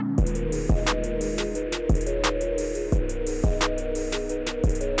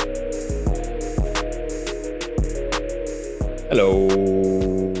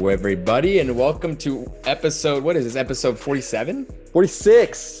Hello, everybody, and welcome to episode, what is this, episode 47?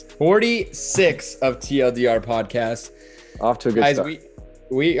 46. 46 of TLDR podcast. Off to a good Guys, start.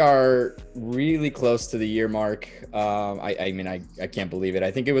 we are really close to the year mark. I can't believe it.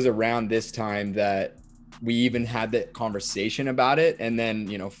 I think it was around this time that we even had that conversation about it, and then,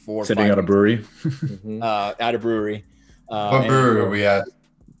 4 or 5 Sitting at a brewery. at a brewery. What brewery were we at?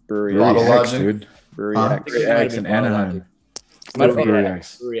 Brewery Bottle X, Logic? dude. Brewery Huh? X. Brewery X in Anaheim. Might have been Brewery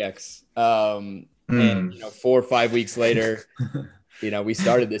X. Brewery X. And 4 or 5 weeks later, we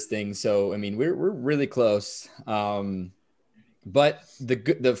started this thing. So I mean, we're really close. But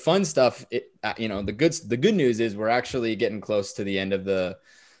the fun stuff, the good news is we're actually getting close to the end of the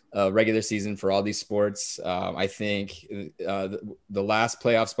regular season for all these sports. I think the last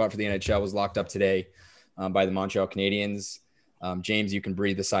playoff spot for the NHL was locked up today by the Montreal Canadiens. James, you can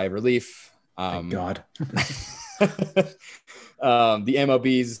breathe a sigh of relief. Thank God. The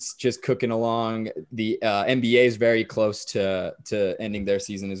MLB's just cooking along. The NBA is very close to ending their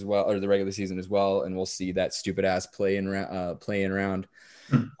season as well, or the regular season as well, and we'll see that stupid ass playing around.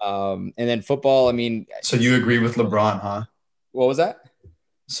 And then football. I mean, So you agree with LeBron, huh? what was that?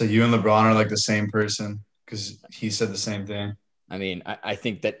 So you and LeBron are like the same person because he said the same thing. I mean, I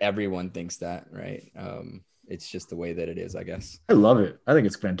think that everyone thinks that, right? It's just the way that it is, I guess. I love it. I think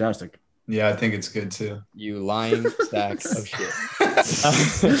it's fantastic. Yeah, I think it's good too. You lying sack of shit.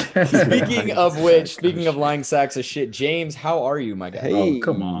 Speaking of lying sacks of shit, James, how are you, my guy? Hey. Oh,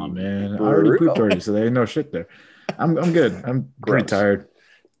 come on, man. I already pooped already, so there ain't no shit there. I'm good. I'm pretty Gross.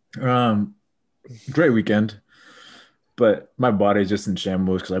 tired. Great weekend. But my body's just in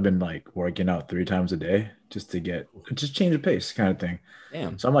shambles because I've been like working out 3 times a day just to change the pace kind of thing.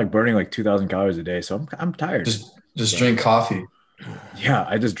 Damn. So I'm like burning like 2,000 calories a day. So I'm tired. Just drink coffee. Yeah,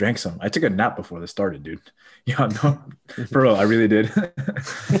 I just drank some. I took a nap before this started, dude. Yeah, no, for real, I really did.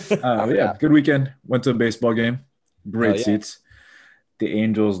 Yeah, good weekend. Went to a baseball game. Great yeah. seats. The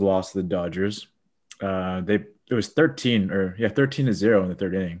Angels lost to the Dodgers. It was 13-0 in the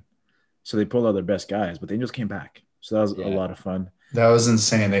third inning. So they pulled out their best guys, but the Angels came back. So that was a lot of fun. That was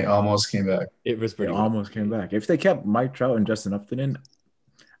insane. They almost came back. It was They pretty. almost came back. If they kept Mike Trout and Justin Upton in,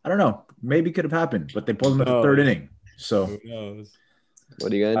 I don't know. Maybe could have happened, but they pulled them at the third inning. So Who knows?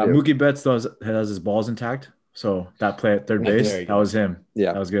 What are you going to do? Mookie Betts has his balls intact. So that play at third That's base, very that good. was him.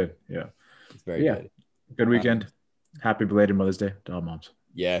 Yeah. That was good. Yeah. It's very Yeah. good. Good weekend. Happy belated Mother's Day to all moms.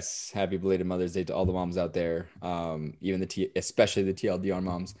 Yes, happy belated Mother's Day to all the moms out there, even especially the TLDR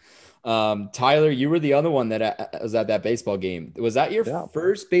moms. Tyler, you were the other one that was at that baseball game. Was that your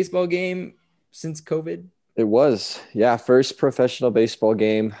first baseball game since COVID? It was. Yeah. First professional baseball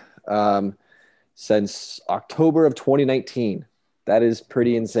game since October of 2019. That is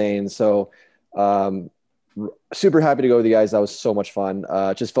pretty insane. So super happy to go with you guys. That was so much fun.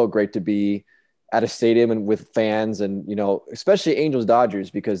 It just felt great to be at a stadium and with fans and, especially Angels Dodgers,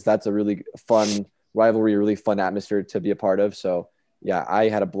 because that's a really fun rivalry, a really fun atmosphere to be a part of. So yeah, I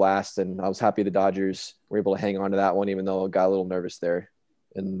had a blast and I was happy the Dodgers were able to hang on to that one, even though I got a little nervous there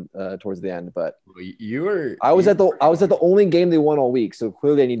and towards the end. But I was at the only game they won all week. So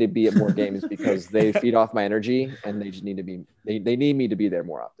clearly I need to be at more games because they feed off my energy and they just need to be, they need me to be there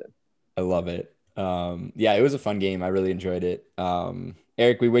more often. I love it. Yeah, it was a fun game. I really enjoyed it.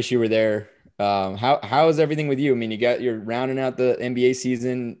 Eric, we wish you were there. How is everything with you? I mean, you're rounding out the NBA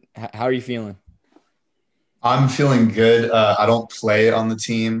season. How are you feeling? I'm feeling good. I don't play on the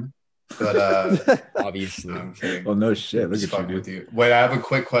team, but Obviously. I'm kidding. Well, no shit. Look Just at you, fuck dude. with you. Wait, I have a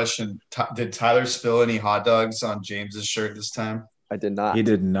quick question. Did Tyler spill any hot dogs on James's shirt this time? I did not. He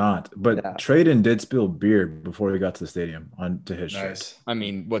did not. But Yeah. Traden did spill beer before he got to the stadium onto his shirt. Nice. I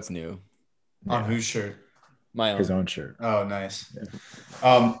mean, what's new? On whose shirt? My own. His own shirt. Oh, nice.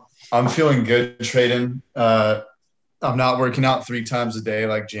 I'm feeling good, Traden. I'm not working out 3 times a day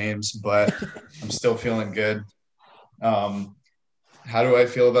like James, but I'm still feeling good. How do I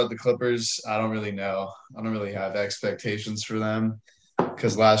feel about the Clippers? I don't really know. I don't really have expectations for them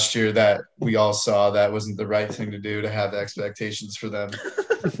because last year that we all saw that wasn't the right thing to do, to have expectations for them.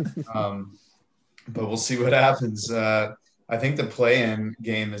 But we'll see what happens. I think the play-in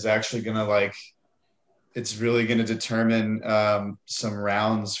game is actually going to it's really going to determine some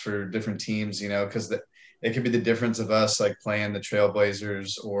rounds for different teams, because it could be the difference of us playing the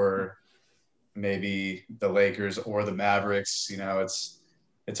Trailblazers or maybe the Lakers or the Mavericks.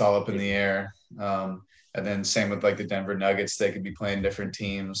 It's all up in the air. And then same with the Denver Nuggets, they could be playing different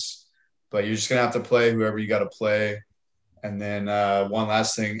teams, but you're just going to have to play whoever you got to play. And then one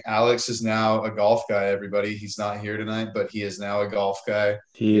last thing, Alex is now a golf guy, everybody. He's not here tonight, but he is now a golf guy.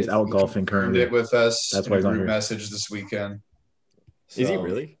 He is out golfing Confirmed currently. it with us. That's in why a he's not group here. message this weekend. Is he So,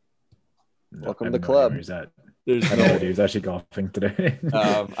 really? Welcome I to have the no idea club. where he's at. There's I don't know, he was actually golfing today.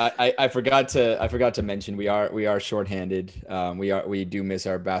 I forgot to mention we are shorthanded. We do miss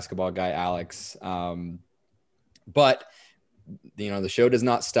our basketball guy Alex. But the show does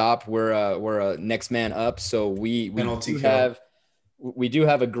not stop. We're a next man up. So we Penalty do kill.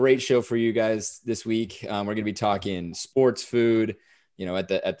 have a great show for you guys this week. We're going to be talking sports, food, at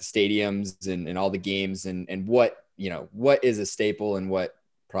the stadiums and all the games and what is a staple and what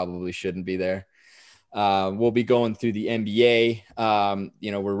probably shouldn't be there. We'll be going through the NBA.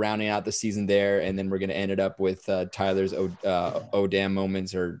 We're rounding out the season there, and then we're going to end it up with Tyler's damn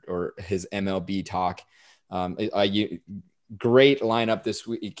moments or his MLB talk. Great lineup this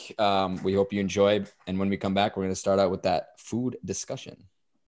week. We hope you enjoy. And when we come back, we're going to start out with that food discussion.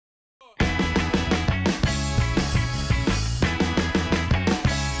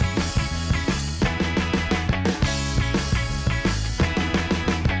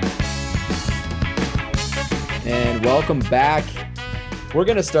 And welcome back. We're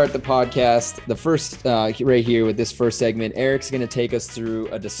going to start the podcast, the first right here with this first segment. Eric's going to take us through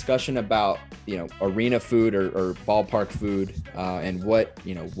a discussion about, arena food or ballpark food and what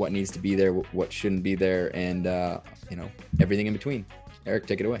needs to be there, what shouldn't be there, and, everything in between. Eric,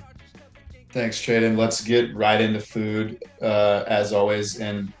 take it away. Thanks, Traden. Let's get right into food as always.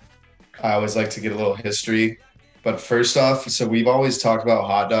 And I always like to get a little history. But first off, so we've always talked about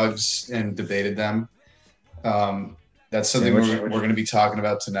hot dogs and debated them. That's something we're going to be talking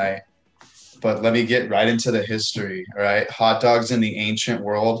about tonight. But let me get right into the history. All right. Hot dogs in the ancient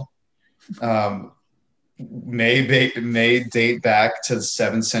world may date back to the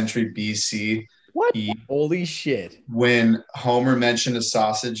 7th century BC. What? Holy shit. When Homer mentioned a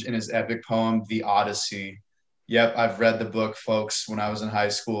sausage in his epic poem, The Odyssey. Yep, I've read the book, folks, when I was in high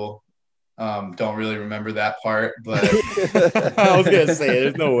school. Don't really remember that part, but I was going to say,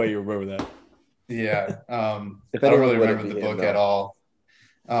 there's no way you remember that. Yeah. I don't really remember the book at all.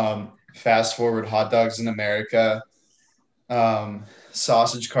 Fast forward, hot dogs in America.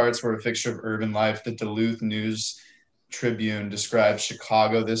 Sausage carts were a fixture of urban life. The Duluth News Tribune described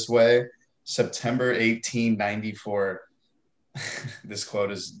Chicago this way. September 1894. This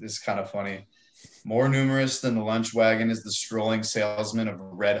quote is kind of funny. More numerous than the lunch wagon is the strolling salesman of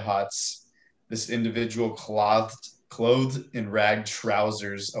Red Hots. This individual clothed in ragged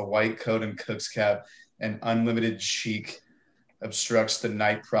trousers, a white coat and cook's cap, and unlimited cheek, obstructs the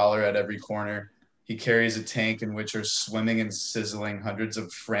night prowler at every corner. He carries a tank in which are swimming and sizzling hundreds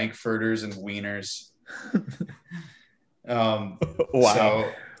of frankfurters and wieners. Wow.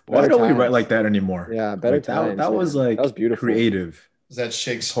 So, why don't we write like that anymore? Yeah, better times. That was beautiful. Creative. Is that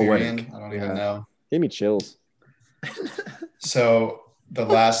Shakespearean? Poetic. I don't even know. Gave me chills. So the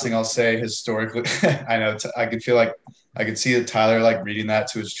last thing I'll say historically, I know I could feel like I could see Tyler reading that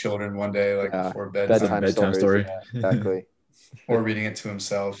to his children one day, before bedtime story. Yeah, exactly. Or reading it to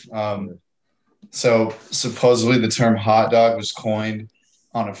himself. So supposedly the term hot dog was coined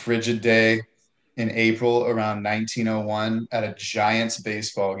on a frigid day in April around 1901 at a Giants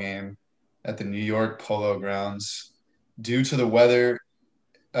baseball game at the New York Polo Grounds. Due to the weather,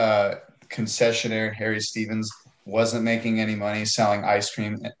 concessionaire Harry Stevens wasn't making any money selling ice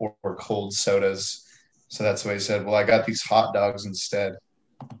cream or cold sodas. So that's why he said, well, I got these hot dogs instead.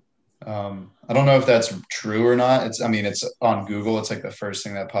 I don't know if that's true or not. It's on Google. It's the first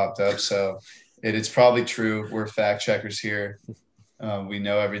thing that popped up. So it's probably true. We're fact checkers here. We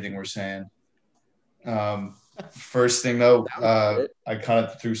know everything we're saying. First thing though, I kind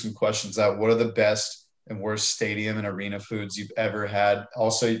of threw some questions out. What are the best and worst stadium and arena foods you've ever had?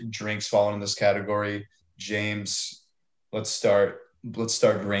 Also, drinks fall in this category. James, let's start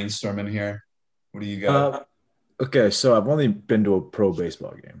brainstorming here. What do you got? Okay, so I've only been to a pro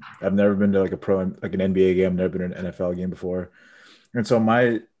baseball game. I've never been to an NBA game. I've never been to an NFL game before. And so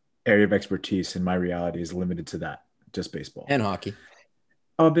my area of expertise and my reality is limited to that, just baseball. And hockey.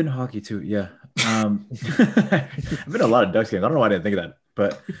 Oh, I've been to hockey too, yeah. I've been to a lot of Ducks games. I don't know why I didn't think of that,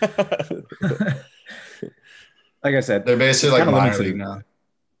 but like I said, they're basically like minor league now.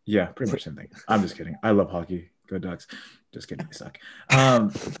 Yeah, pretty much same thing. I'm just kidding. I love hockey. Go Ducks. Just kidding. They suck.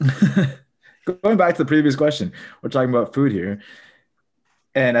 Going back to the previous question, we're talking about food here.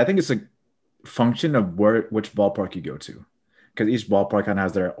 And I think it's a function of which ballpark you go to. Because each ballpark kind of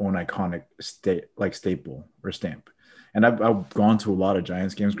has their own iconic staple or stamp. And I've gone to a lot of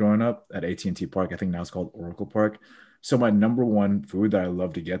Giants games growing up at AT&T Park. I think now it's called Oracle Park. So my number one food that I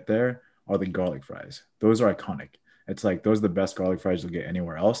love to get there are the garlic fries. Those are iconic. It's those are the best garlic fries you'll get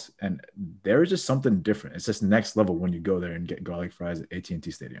anywhere else. And there is just something different. It's just next level when you go there and get garlic fries at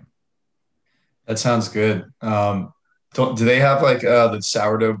AT&T Stadium. That sounds good. Do they have like the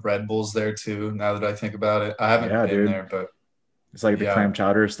sourdough bread bowls there too? Now that I think about it, I haven't Yeah, been dude. there, but It's like the yeah, clam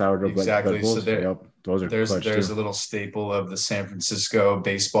chowder, sourdough bread exactly. So bowls. Yep, those are clutch there's too. a little staple of the San Francisco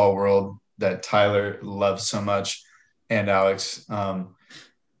baseball world that Tyler loves so much, and Alex.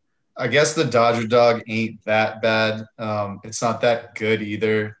 I guess the Dodger dog ain't that bad. It's not that good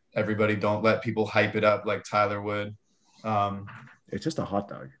either. Everybody don't let people hype it up like Tyler would. Um, It's just a hot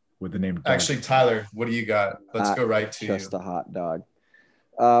dog with the name Dodger. Actually, Tyler, what do you got? Let's go right to Just you. a hot dog.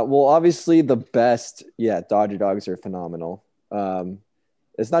 Well, obviously the best. Yeah, Dodger dogs are phenomenal.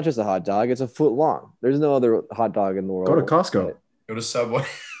 It's not just a hot dog; it's a foot long. There's no other hot dog in the world. Go to Costco. Go to Subway.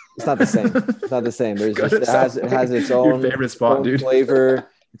 It's not the same. It's not the same. There's Go just to it has its Your own favorite spot, own dude. flavor,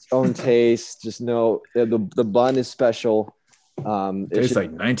 its own taste. Just no, the bun is special. Tastes like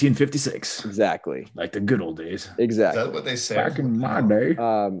 1956, exactly like the good old days. Is exactly. that what they say? Back in my day.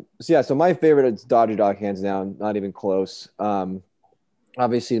 So my favorite is Dodger dog, hands down. Not even close.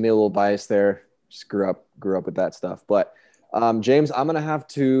 Obviously, maybe a little bias there. Just grew up with that stuff. But James, I'm gonna have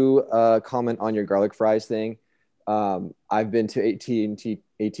to comment on your garlic fries thing. I've been to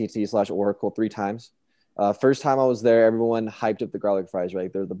AT&T/Oracle 3 times. First time I was there, everyone hyped up the garlic fries,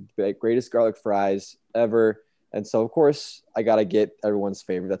 right? They're the greatest garlic fries ever. And so, of course, I got to get everyone's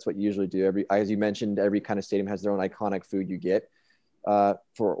favorite. That's what you usually do. As you mentioned, every kind of stadium has their own iconic food you get. For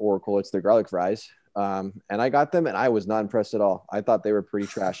Oracle, it's their garlic fries. And I got them, and I was not impressed at all. I thought they were pretty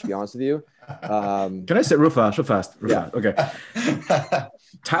trash, to be honest with you. Can I say real fast? Okay.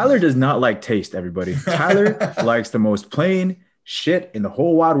 Tyler does not like taste, everybody. Tyler likes the most plain shit in the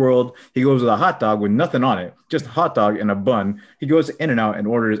whole wide world. He goes with a hot dog with nothing on it, just a hot dog and a bun. He goes to In-N-Out and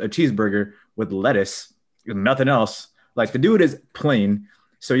orders a cheeseburger with lettuce and nothing else. Like, the dude is plain.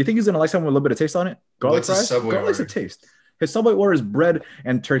 So you think he's going to like something with a little bit of taste on it? Garlic fries? Garlic likes a taste. His Subway order is bread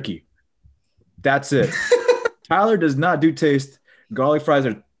and turkey. That's it. Tyler does not do taste. Garlic fries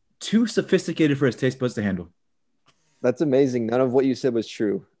are too sophisticated for his taste buds to handle. That's amazing. None of what you said was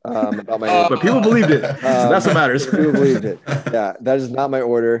true about my order. But people believed it. So that's what matters. People believed it. Yeah, that is not my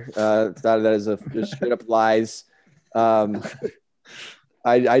order. That is just straight up lies. I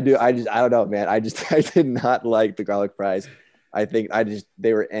don't know, man. I did not like the garlic fries. I think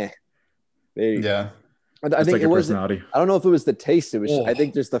they were Yeah. I think like it was. personality. I don't know if it was the taste. It was. I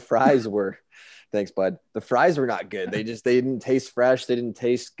think just the fries were. Thanks, bud. The fries were not good. They didn't taste fresh. They didn't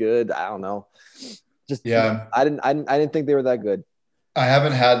taste good. I don't know. Yeah. I didn't think they were that good. I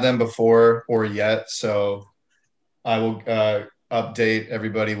haven't had them before or yet, so I will update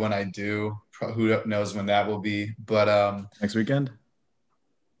everybody when I do. Who knows when that will be? But next weekend,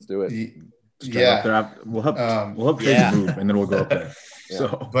 let's do it. Yeah, we'll help Tracy move, and then we'll go up there. Yeah.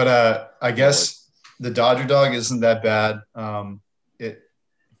 So, but I guess the Dodger dog isn't that bad.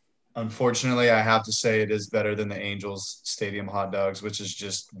 Unfortunately, I have to say it is better than the Angels Stadium hot dogs, which is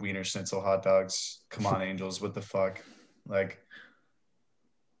just Wiener Schnitzel hot dogs. Come on, Angels, what the fuck? Like,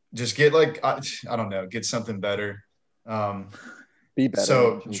 just get I don't know, get something better. Be better.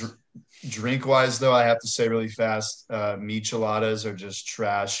 So drink wise, though, I have to say really fast, micheladas are just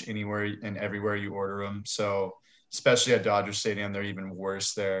trash anywhere and everywhere you order them. So especially at Dodger Stadium, they're even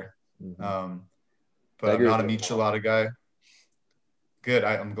worse there. Mm-hmm. But I'm not a michelada guy. Good.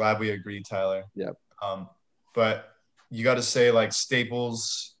 I'm glad we agree, Tyler. Yep. But you got to say, like,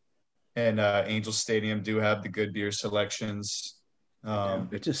 Staples and Angel Stadium do have the good beer selections.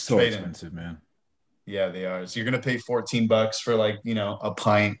 They're just so expensive, man. Yeah, they are. So you're gonna pay $14 for a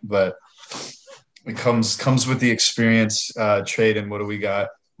pint, but it comes with the experience. Trade. What do we got?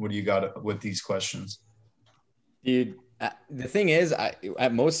 What do you got with these questions, dude? The thing is,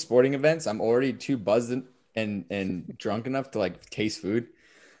 at most sporting events, I'm already too buzzed and drunk enough to taste food.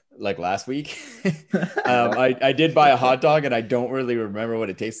 Like last week, I did buy a hot dog and I don't really remember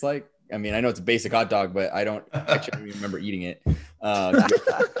what it tastes like. I mean, I know it's a basic hot dog, but I don't actually remember eating it. I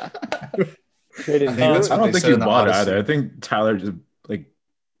don't think you bought it either. I think Tyler just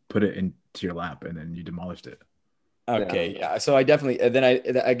put it into your lap and then you demolished it. Okay, yeah. So I definitely then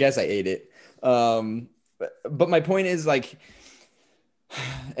I guess I ate it. But my point is a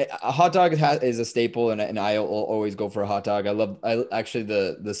hot dog is a staple, and I'll always go for a hot dog. I actually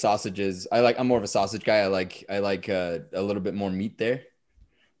the sausages. I'm more of a sausage guy. I like a little bit more meat there.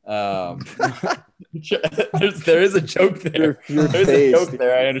 There is a joke there. There's a joke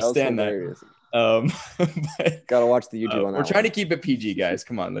there. I understand that. Gotta watch the YouTube on that. We're trying to keep it PG, guys.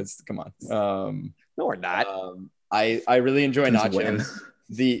 Come on. No, we're not. I really enjoy nachos.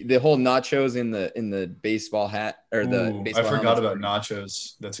 The whole nachos in the baseball hat or the baseball I forgot about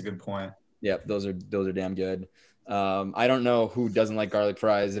nachos. That's a good point. Yep, those are damn good. I don't know who doesn't like garlic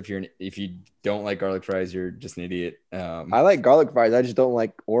fries. If you don't like garlic fries, you're just an idiot. I like garlic fries. I just don't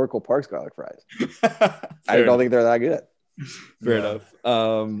like Oracle Park's garlic fries. I don't think they're that good. Fair enough.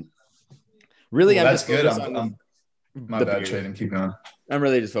 Really, well, I'm that's just good. focused on My bad, Traden. Keep going. I'm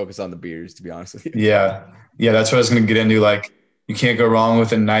really just focused on the beers, to be honest with you. Yeah. That's what I was going to get into. Like, you can't go wrong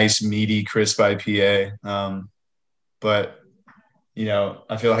with a nice, meaty, crisp IPA. But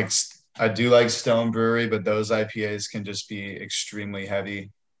I feel like I do like Stone Brewery, but those IPAs can just be extremely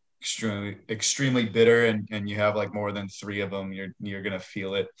heavy, extremely bitter, and you have like more than 3 of them, you're gonna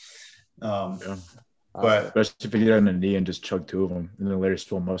feel it. But especially if you get on a knee and just chug 2 of them, and then later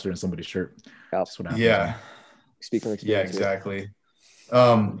spill mustard in somebody's shirt. That's what happens. Yeah. Speak from experience. Yeah, exactly.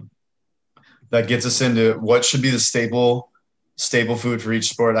 That gets us into what should be the staple food for each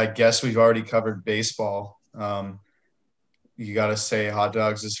sport. I guess we've already covered baseball. You got to say hot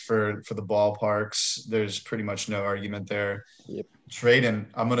dogs is for the ballparks. There's pretty much no argument there. Yep. Traden,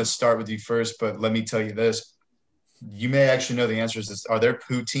 I'm going to start with you first, but let me tell you this. You may actually know the answer to this. Are there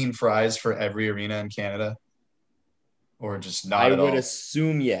poutine fries for every arena in Canada? Or just not at all? I would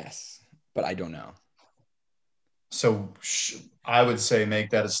assume yes, but I don't know. So I would say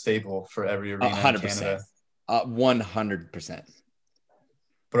make that a staple for every arena 100%. In Canada. 100%.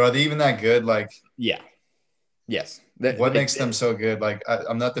 But are they even that good? Like, yeah. Yes. What makes them so good? Like,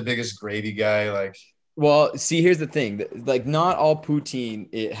 I'm not the biggest gravy guy. Like, well, see, here's the thing. Like, not all poutine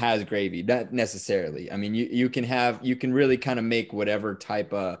it has gravy, not necessarily. I mean, you can really kind of make whatever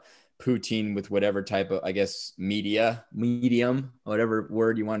type of poutine with whatever type of, I guess, medium, whatever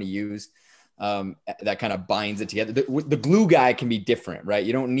word you want to use. That kind of binds it together. The glue guy can be different, right?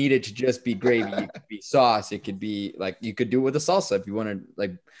 You don't need it to just be gravy. It could be sauce. It could be like, you could do it with a salsa if you want to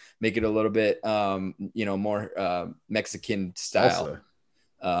like make it a little bit, more Mexican style.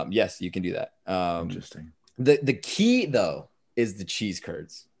 Yes, you can do that. Interesting. The key though is the cheese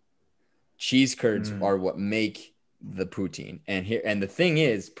curds. Cheese curds are what make the poutine. And the thing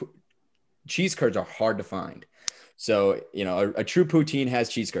is, cheese curds are hard to find. So, a true poutine has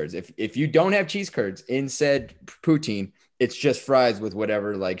cheese curds. If you don't have cheese curds in said poutine, it's just fries with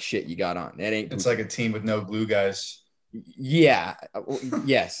whatever like shit you got on. It's like a team with no glue guys. Yeah.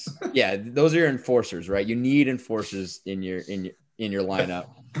 Yes. Yeah. Those are your enforcers, right? You need enforcers in your lineup,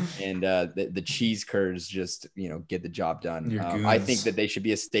 and the cheese curds just get the job done. I think that they should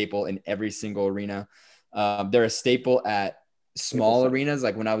be a staple in every single arena. They're a staple at small arenas.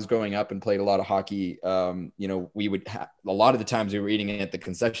 Like when I was growing up and played a lot of hockey, we would a lot of the times we were eating at the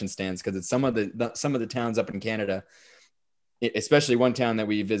concession stands, because it's some of the towns up in Canada, especially one town that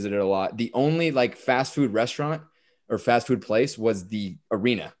we visited a lot. The only like fast food restaurant or fast food place was the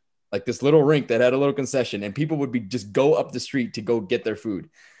arena, like this little rink that had a little concession, and people would just go up the street to go get their food.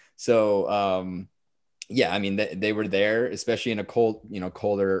 So, yeah, I mean, they were there, especially in a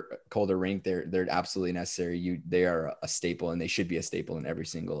colder rink. They're absolutely necessary. They are a staple, and they should be a staple in every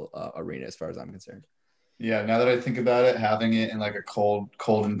single arena, as far as I'm concerned. Yeah. Now that I think about it, having it in like a cold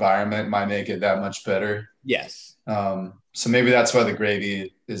environment might make it that much better. Yes. So maybe that's why the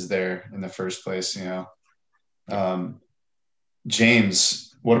gravy is there in the first place,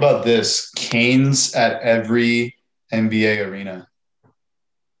 James, what about this? Canes at every NBA arena.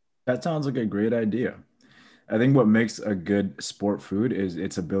 That sounds like a great idea. I think what makes a good sport food is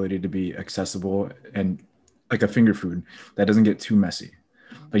its ability to be accessible and like a finger food that doesn't get too messy.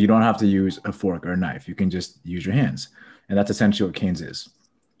 Like you don't have to use a fork or a knife. You can just use your hands. And that's essentially what Canes is.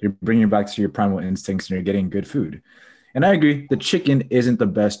 You're bringing it back to your primal instincts and you're getting good food. And I agree, the chicken isn't the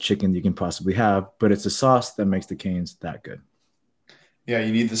best chicken you can possibly have, but it's the sauce that makes the Canes that good. Yeah,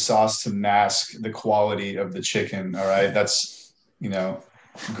 you need the sauce to mask the quality of the chicken. All right. That's,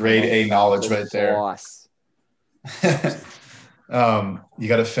 grade A knowledge right there. Sauce. You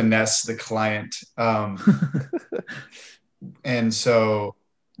got to finesse the client. And so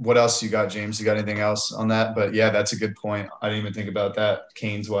what else you got, James? You got anything else on that? But yeah, that's a good point. I didn't even think about that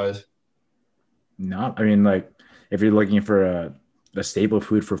Canes wise. No, I mean, like if you're looking for a staple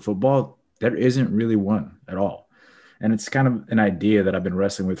food for football, there isn't really one at all. And it's kind of an idea that I've been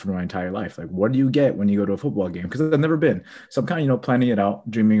wrestling with for my entire life. Like, what do you get when you go to a football game? Because I've never been. So I'm kind of, planning it out,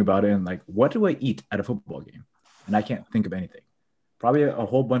 dreaming about it. And like, what do I eat at a football game? And I can't think of anything. Probably a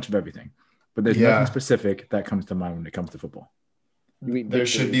whole bunch of everything. But there's nothing specific that comes to mind when it comes to football. There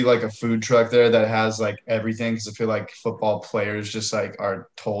should be like a food truck there that has like everything. Because I feel like football players just like are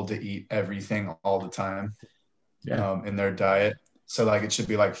told to eat everything all the time in their diet. So like it should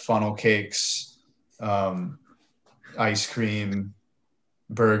be like funnel cakes, ice cream,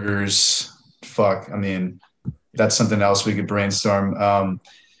 burgers. I mean, that's something else we could brainstorm.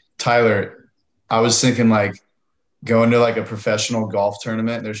 Tyler, I was thinking like going to like a professional golf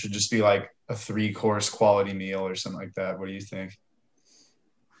tournament, there should just be like a 3-course quality meal or something like that. What do you think?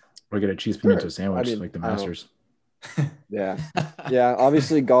 Or get a cheese pimento sandwich I mean, like the I don't- Masters. Yeah. Yeah.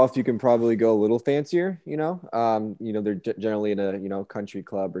 Obviously, golf, you can probably go a little fancier, they're generally in a, country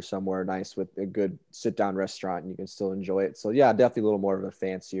club or somewhere nice with a good sit down restaurant and you can still enjoy it. So, yeah, definitely a little more of a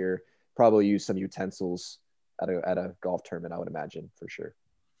fancier, probably use some utensils at a golf tournament, I would imagine, for sure.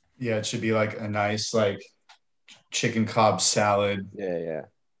 Yeah, it should be like a nice like chicken Cobb salad,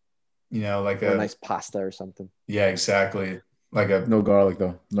 Yeah. like Or a nice pasta or something. yeah, exactly. Like a No garlic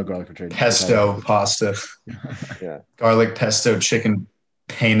though. No garlic for trading. pesto pasta, Yeah. garlic pesto chicken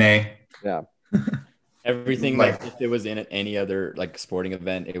penne. Yeah. Everything Like- that if it was in any other like sporting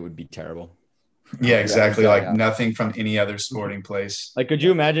event, it would be terrible. Yeah, exactly. exactly, Like yeah. nothing from any other sporting place. Like, could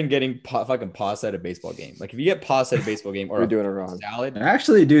you imagine getting fucking pasta at a baseball game? Like, if you get pasta at a baseball game or You're a doing it wrong. salad,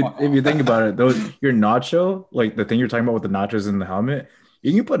 Actually, dude, if you think about it, your nacho, like the thing you're talking about with the nachos in the helmet,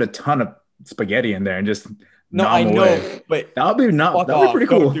 you can put a ton of spaghetti in there and just no, nom I know, away. but That would be fuck that would off. be pretty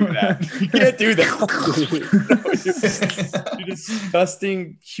cool. Don't do that. You can't do that. You're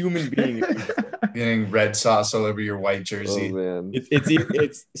disgusting human being. Getting red sauce all over your white Oh, jersey. man.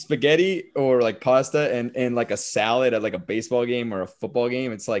 It's spaghetti or like pasta and like a salad at like a baseball game or a football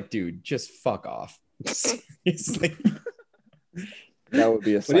game. It's like, dude, just fuck off. It's like, That would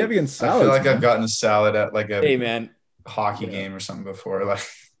be a What do you have sight. against I salads? feel like man? I've gotten a salad at like a hey man, hockey game or something before. Like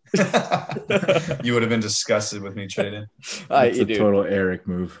you would have been disgusted with me trading. It's a dude. total Eric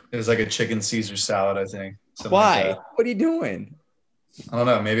move. It was like a chicken Caesar salad, I think. Something Why? like that. What are you doing? I don't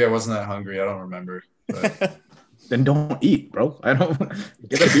know. Maybe I wasn't that hungry. I don't remember. But Then don't eat, bro. I don't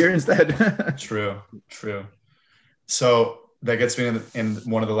get a beer instead. true. So that gets me in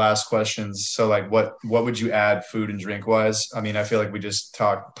one of the last questions. So like what would you add food and drink wise? I mean, I feel like we just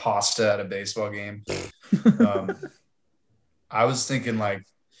talked pasta at a baseball game. I was thinking like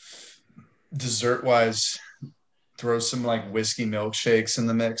dessert wise, throw some like whiskey milkshakes in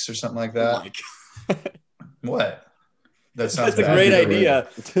the mix or something like that. What? That sounds That's a bad. great idea.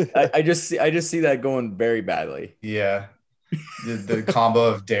 idea. I just see that going very badly. Yeah. The combo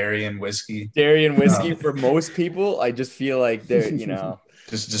of dairy and whiskey Dairy and whiskey for most people, I just feel like they're,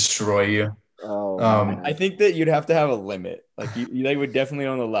 just destroy you. Oh, Um, I think that you'd have to have a limit. Like they would definitely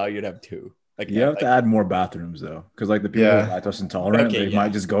only allow you to have two. Like You have to add more bathrooms though, because like the people Yeah. who are lactose intolerant, Okay, they yeah.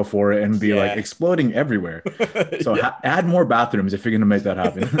 might just go for it and be like Yeah. exploding everywhere. So Yeah. add more bathrooms if you're gonna make that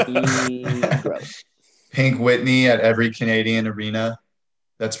happen. gross. Pink Whitney at every Canadian arena.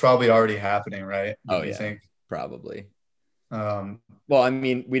 That's probably already happening, right? Oh, What do you yeah. think? Probably. Um, Well, I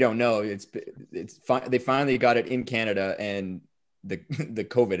mean, we don't know. It's fine. They finally got it in Canada, and the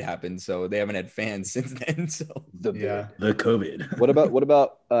COVID happened, so they haven't had fans since then. So yeah. The COVID. What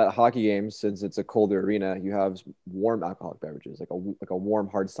about hockey games? Since it's a colder arena, you have warm alcoholic beverages, like a warm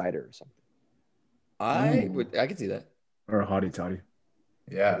hard cider or something. I could see that. Or a hottie toddy.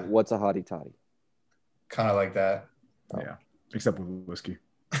 Yeah. What's a hottie toddy? Kind of like that. Oh. Yeah. Except with whiskey.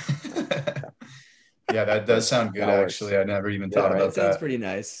 Yeah, that does sound good, That works. actually. I never even Yeah, thought right. That about sounds that. pretty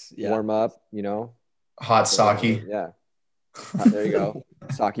nice. Yeah. Warm up, Hot sake. Yeah. There you go.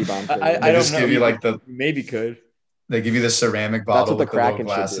 Sake bomb. I They don't just know. give you like Maybe could. they give you the ceramic bottle what the with the little Kraken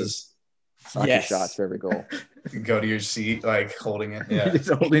should do. glasses. Sake Yes. shots for every goal. You go to your seat, like holding it. You're Yeah. just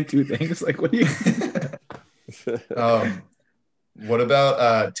holding two things. Like, what do you? What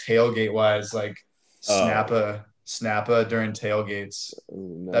about tailgate wise, like Oh. snappa during tailgates?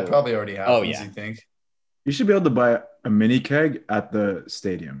 Ooh, no. That probably already happens, Oh, yeah. you think? You should be able to buy a mini keg at the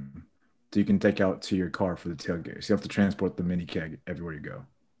stadium, so you can take out to your car for the tailgate. So you have to transport the mini keg everywhere you go.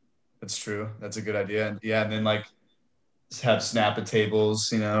 That's true. That's a good idea. And yeah, and then like just have snappa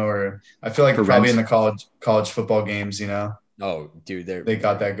tables, or I feel like For probably rent. in the college football games, Oh, dude, they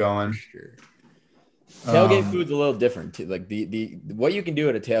got that going. Sure. Tailgate Um, food's a little different too. Like the what you can do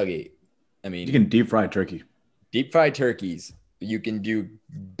at a tailgate. I mean, You can deep fry turkey. deep fried turkeys. You can do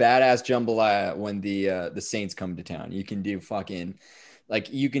badass jambalaya when the Saints come to town. You can do fucking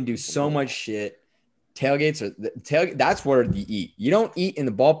you can do so much shit. Tailgates are that's where you eat. You don't eat in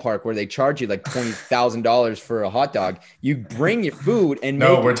the ballpark where they charge you like $20,000 for a hot dog. You bring your food and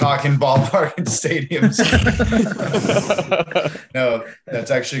No, make we're talking ballpark and stadiums. No,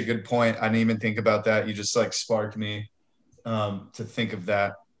 that's actually a good point. I didn't even think about that. You just like sparked me to think of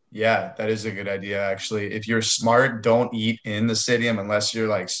that. Yeah, that is a good idea, actually. If you're smart, don't eat in the stadium unless you're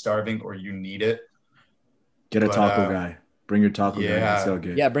like starving or you need it. Get a But, taco guy. Bring your taco guy yeah. to the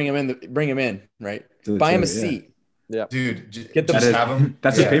tailgate. yeah, bring him in, right? To the Buy him a tailgate, yeah. seat. Dude, Get the- just That is- have them.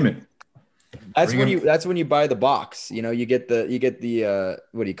 That's yeah. his payment. That's when you buy the box. You know, you get the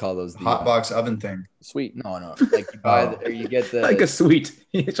what do you call those? The hot box oven thing. Sweet. No, like you buy or you get the Like a sweet.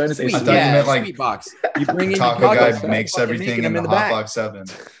 You're trying to say sweet, sweet. thought you meant like sweet box. You bring in Taco your guy tacos, makes fucking everything making in them the back. hot box oven,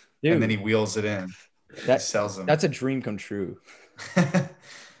 Dude, and then he wheels it in. He that sells them. that's a dream come true.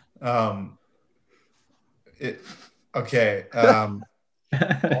 Okay.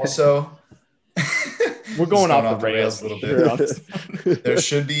 Also, We're going Just off the rails a little bit. there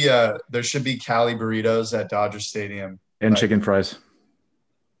should be Cali burritos at Dodger Stadium And Like- chicken fries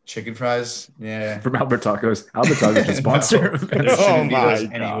chicken fries. Yeah. from Albert Tacos. Albert Tacos is sponsor. There shouldn't be my those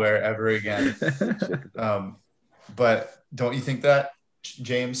God. anywhere ever again. But don't you think that,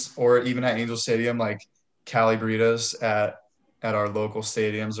 James, or even at Angel Stadium, like Cali burritos at our local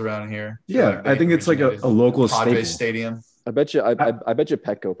stadiums around here? Yeah, Like, they I think it's like a originated local Padres staple. Stadium. I bet you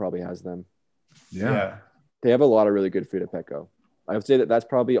Petco probably has them. Yeah. They have a lot of really good food at Petco. I would say that's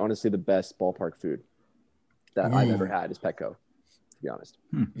probably honestly the best ballpark food that I've ever had is Petco, to be honest.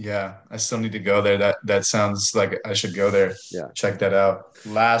 Yeah, I still need to go there. That sounds like I should go there. Yeah. Check that out.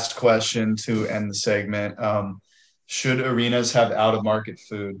 Last question to end the segment. Should arenas have out of market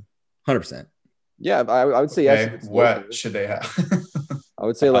food? 100%. Yeah, I would say yes. if Okay, it's what local. should they have? I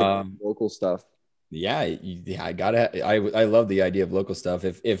would say like local stuff. Yeah, I love the idea of local stuff.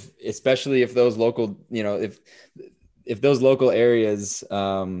 If especially if those local, if those local areas,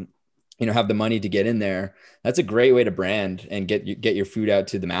 have the money to get in there, that's a great way to brand and get your food out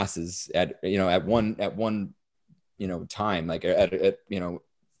to the masses at one time, like at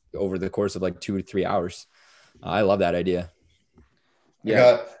over the course of like 2 to 3 hours. I love that idea.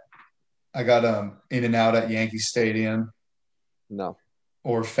 Yeah. I got In-N-Out at Yankee Stadium No.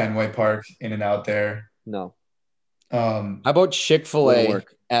 or Fenway Park, In-N-Out there. No. How about Chick-fil-A Won't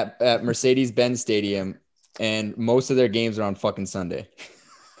work. at Mercedes-Benz Stadium, and most of their games are on fucking Sunday?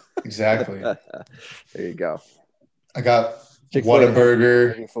 Exactly. There you go. I got Chick-fil-A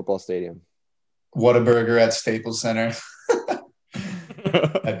Whataburger football stadium. at Staples Center.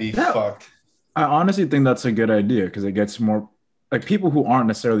 That'd be fucked. I honestly think that's a good idea because it gets more like people who aren't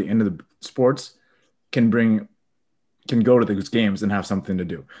necessarily into the sports can go to those games and have something to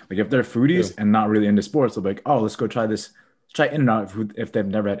do. Like if they're foodies and not really into sports, they'll be like, oh, let's go try this. Let's try In-N-Out if they've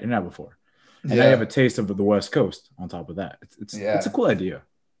never had In-N-Out before. And they have a taste of the West Coast on top of that. It's a cool idea.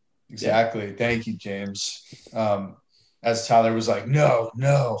 Exactly. Yeah. Thank you, James. As Tyler was like, no.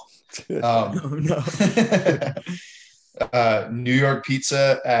 No. New York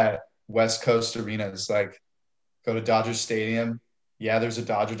pizza at West Coast arenas. Like, go to Dodger Stadium. Yeah, there's a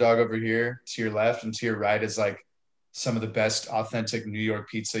Dodger dog over here to your left, and to your right is like some of the best authentic New York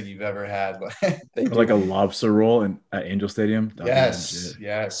pizza you've ever had. Like a lobster roll at Angel Stadium. Yes.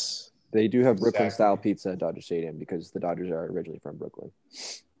 They do have Brooklyn-style pizza at Dodger Stadium because the Dodgers are originally from Brooklyn.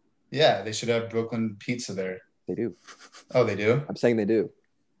 Yeah, they should have Brooklyn pizza there. They do. Oh, they do? I'm saying they do.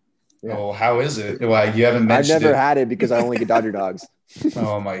 Yeah. Oh, how is it? Why you haven't I've mentioned never had it because I only get Dodger dogs.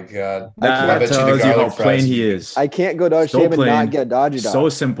 Oh my god! That bet you the tells you how garlic plain fries- he is. I can't go Dodger Stadium and not get a Dodger dog. So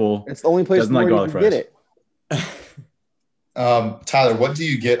simple. It's the only place Doesn't where like you garlic can get fries. it. Tyler, what do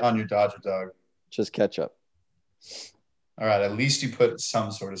you get on your Dodger dog? Just ketchup. All right, at least you put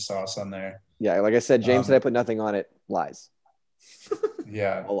some sort of sauce on there. Yeah, like I said, James said I put nothing on it. Lies.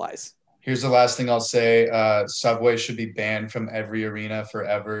 Yeah. All lies. Here's the last thing I'll say. Subway should be banned from every arena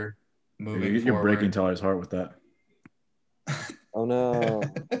forever. Moving You're forward. breaking Tyler's heart with that. Oh no.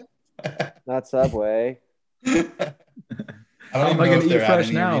 Not Subway. I don't How even am I know gonna if they're eat at fresh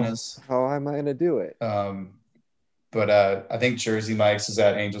any now? arenas. How am I gonna do it? But I think Jersey Mike's is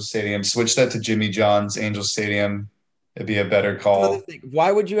at Angel Stadium. Switch that to Jimmy John's Angel Stadium. It'd be a better call. Another thing,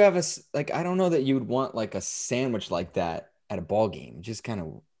 why would you have I don't know that you would want like a sandwich like that at a ball game. Just kind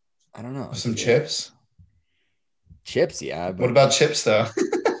of, I don't know. Some chips. Chips, yeah. But... What about chips though?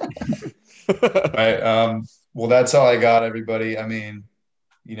 Right. Well, that's all I got, everybody. I mean,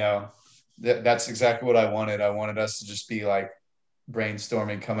 that's exactly what I wanted. I wanted us to just be like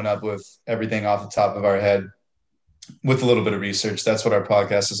brainstorming, coming up with everything off the top of our head with a little bit of research. That's what our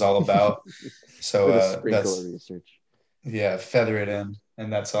podcast is all about. So sprinkle of research. Yeah, feather it in.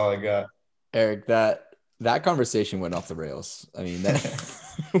 And that's all I got. Eric, that conversation went off the rails. I mean,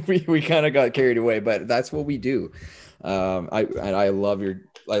 that we kind of got carried away, but that's what we do. I love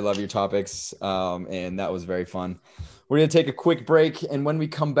your topics, and that was very fun. We're gonna take a quick break, and when we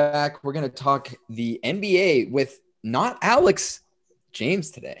come back, we're gonna talk the NBA with not Alex,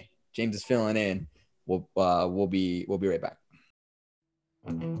 James today. James is filling in. We'll be right back.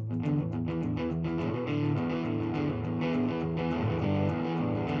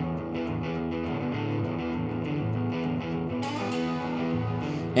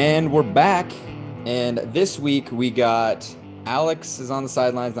 And we're back. And this week we got Alex is on the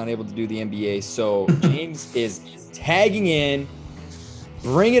sidelines, not able to do the NBA. So James is tagging in.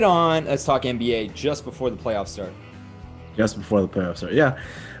 Bring it on. Let's talk NBA just before the playoffs start. Just before the playoffs start. Yeah.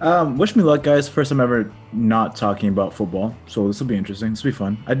 Wish me luck, guys. First time ever not talking about football. So this will be interesting. This will be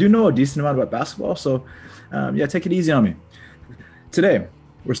fun. I do know a decent amount about basketball. So yeah, take it easy on me. Today,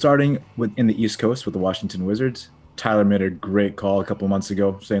 we're starting in the East Coast with the Washington Wizards. Tyler made a great call a couple months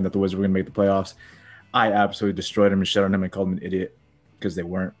ago saying that the Wizards were going to make the playoffs. I absolutely destroyed him and shit on him and called him an idiot because they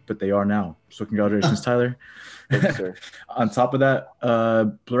weren't, but they are now. So congratulations, Tyler. Thanks, sir. On top of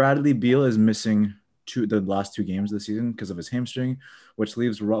that, Bradley Beal is missing the last 2 games of the season because of his hamstring, which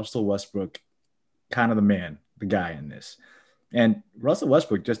leaves Russell Westbrook kind of the guy in this. And Russell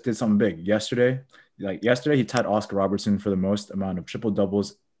Westbrook just did something big yesterday. Yesterday, he tied Oscar Robertson for the most amount of triple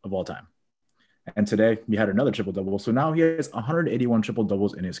doubles of all time. And today, he had another triple double. So now he has 181 triple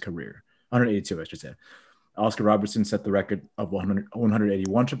doubles in his career. 182, I should say. Oscar Robertson set the record of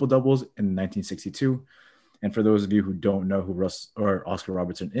 181 triple doubles in 1962. And for those of you who don't know who Oscar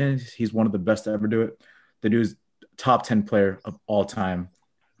Robertson is, he's one of the best to ever do it. The dude's top 10 player of all time.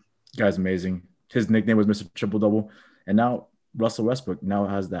 Guy's amazing. His nickname was Mr. Triple Double. And now Russell Westbrook now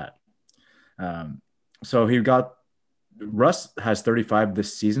has that. So Russ has 35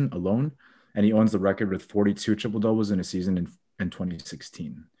 this season alone, and he owns the record with 42 triple doubles in a season in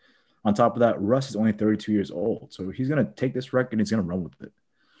 2016. On top of that, Russ is only 32 years old, so he's going to take this record and he's going to run with it.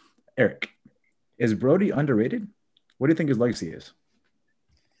 Eric, is Brody underrated? What do you think his legacy is?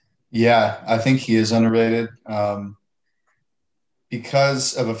 Yeah, I think he is underrated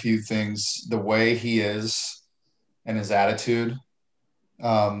because of a few things. The way he is and his attitude.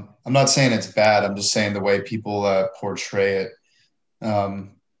 I'm not saying it's bad. I'm just saying the way people portray it.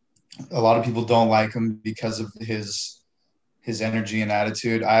 A lot of people don't like him because of his energy and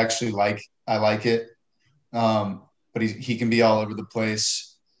attitude. I like it. But he can be all over the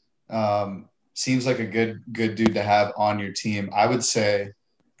place. Seems like a good dude to have on your team. I would say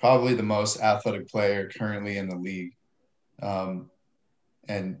probably the most athletic player currently in the league.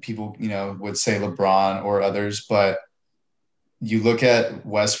 And people, would say LeBron or others, but you look at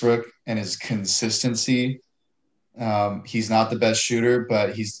Westbrook and his consistency. He's not the best shooter,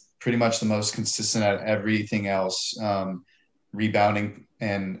 but he's pretty much the most consistent at everything else. Rebounding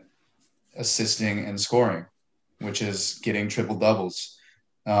and assisting and scoring, which is getting triple doubles.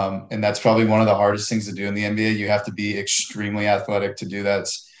 And that's probably one of the hardest things to do in the NBA. You have to be extremely athletic to do that,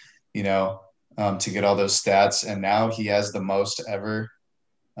 to get all those stats. And now he has the most ever.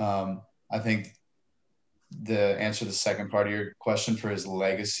 I think the answer to the second part of your question for his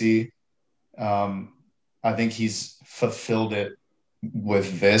legacy, I think he's fulfilled it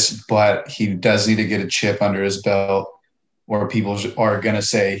with this, but he does need to get a chip under his belt where people are going to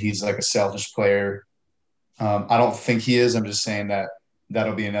say he's like a selfish player. I don't think he is. I'm just saying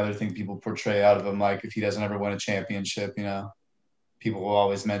that'll be another thing people portray out of him. Like if he doesn't ever win a championship, people will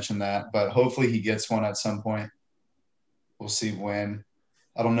always mention that, but hopefully he gets one at some point. We'll see when.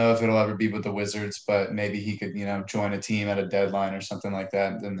 I don't know if it'll ever be with the Wizards, but maybe he could, join a team at a deadline or something like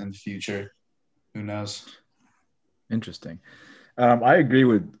that in the future. Who knows? Interesting. I agree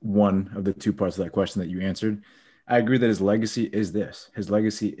with one of the 2 parts of that question that you answered. I agree that his legacy is this. His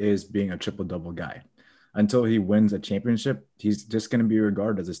legacy is being a triple-double guy. Until he wins a championship, he's just going to be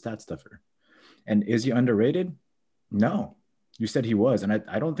regarded as a stat stuffer. And is he underrated? No. You said he was, and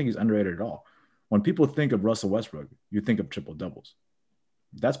I don't think he's underrated at all. When people think of Russell Westbrook, you think of triple-doubles.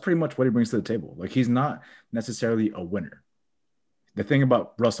 That's pretty much what he brings to the table. Like, he's not necessarily a winner. The thing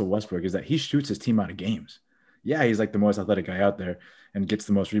about Russell Westbrook is that he shoots his team out of games. Yeah, he's like the most athletic guy out there and gets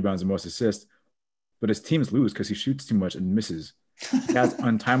the most rebounds and most assists, but his teams lose because he shoots too much and misses. He has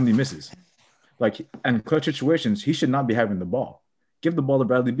untimely misses. And clutch situations, he should not be having the ball. Give the ball to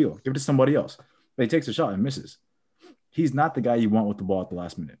Bradley Beal. Give it to somebody else. But he takes a shot and misses. He's not the guy you want with the ball at the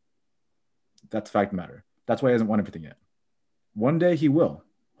last minute. That's a fact matter. That's why he hasn't won everything yet. One day he will,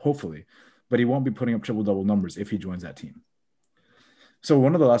 hopefully, but he won't be putting up triple-double numbers if he joins that team. So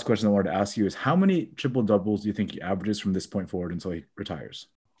one of the last questions I wanted to ask you is how many triple-doubles do you think he averages from this point forward until he retires?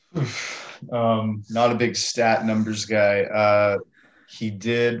 Not a big stat numbers guy. He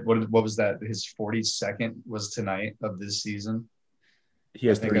did, what was that? His 42nd was tonight of this season. He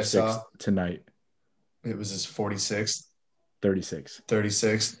has 36 tonight. It was his 46th.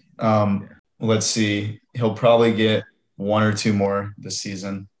 36. Let's see. He'll probably get 1 or 2 more this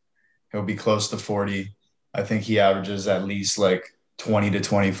season. He'll be close to 40. I think he averages at least like 20 to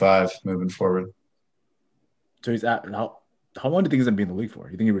 25 moving forward. So he's how long do you think he's going to be in the league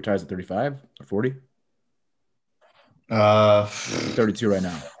for? You think he retires at 35 or 40? He's 32 right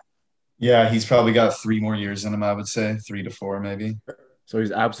now. Yeah, he's probably got 3 more years in him, I would say, 3 to 4 maybe. So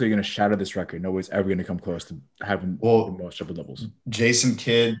he's absolutely going to shatter this record. Nobody's ever going to come close to having the most triple doubles. Jason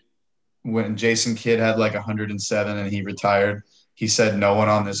Kidd, when Jason Kidd had like 107 and he retired, he said no one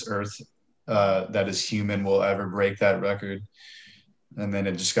on this earth that is human will ever break that record. And then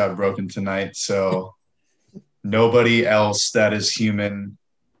it just got broken tonight. So nobody else that is human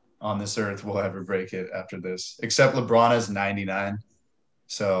on this earth will ever break it after this, except LeBron has 99.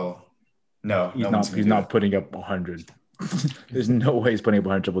 So no, he's not putting up 100. There's no way he's putting up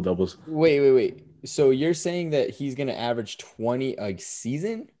 100 triple doubles. Wait. So you're saying that he's going to average 20 a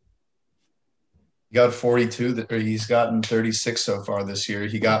season? He got 42, or he's gotten 36 so far this year.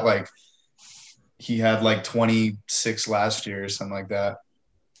 He had like 26 last year or something like that.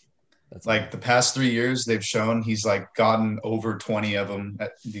 That's like the past 3 years, they've shown he's like gotten over 20 of them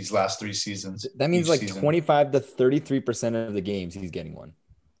at these last 3 seasons. That means like 25 to 33% of the games he's getting one.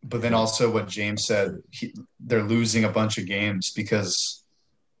 But then also what James said, they're losing a bunch of games because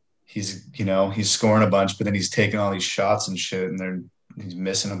he's scoring a bunch, but then he's taking all these shots and shit, and he's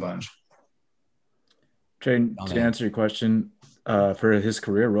missing a bunch. To answer your question, for his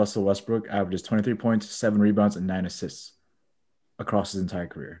career, Russell Westbrook averages 23 points, 7 rebounds, and 9 assists across his entire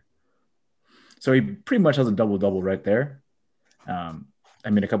career. So he pretty much has a double-double right there. A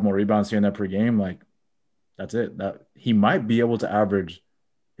couple more rebounds here and there per game, like that's it. That he might be able to average.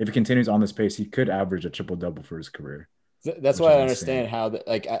 If he continues on this pace, he could average a triple-double for his career. That's why I understand how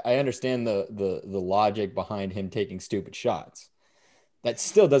I understand the logic behind him taking stupid shots. That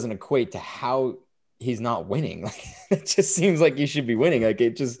still doesn't equate to how he's not winning. Like, it just seems like you should be winning. Like,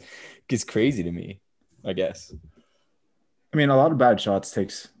 it just gets crazy to me, I guess. A lot of bad shots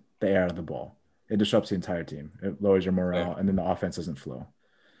takes the air out of the ball. It disrupts the entire team. It lowers your morale, and then the offense doesn't flow.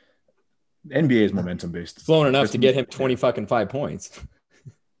 The NBA is momentum based. Flowing enough to get him 25 points.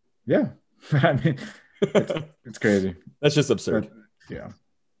 Yeah. It's crazy. That's just absurd. But, yeah.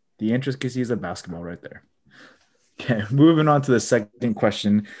 The intricacies of basketball right there. Okay, moving on to the second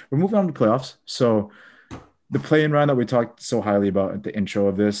question. We're moving on to playoffs. So the play-in round that we talked so highly about at the intro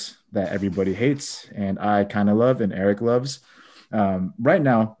of this, that everybody hates and I kind of love and Eric loves. Right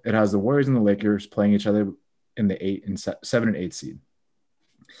now, it has the Warriors and the Lakers playing each other in the 7 and 8 seed.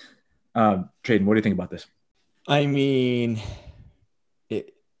 Traden, what do you think about this?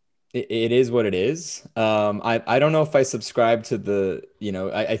 It is what it is. I don't know if I subscribe to the,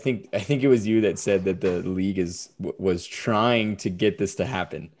 I think it was you that said that the league was trying to get this to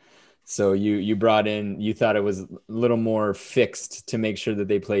happen. So you thought it was a little more fixed to make sure that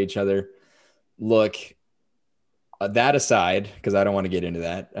they play each other. Look, that aside, because I don't want to get into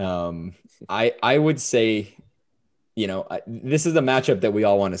that. I would say, this is a matchup that we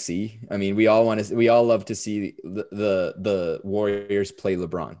all want to see. We all love to see the Warriors play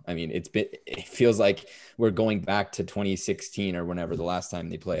LeBron. It feels like we're going back to 2016 or whenever the last time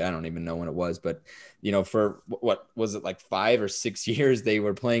they played. I don't even know when it was, but for what was it, like 5 or 6 years, they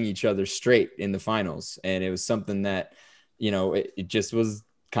were playing each other straight in the finals. And it was something that, it just was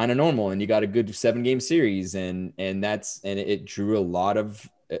kind of normal, and you got a good 7-game series, and it drew a lot of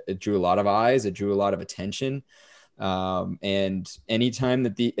eyes. It drew a lot of attention. And anytime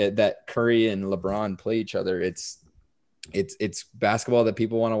that Curry and LeBron play each other, it's basketball that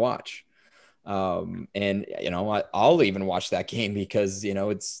people want to watch. And I'll even watch that game because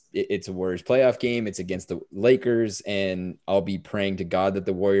it's a Warriors playoff game. It's against the Lakers, and I'll be praying to God that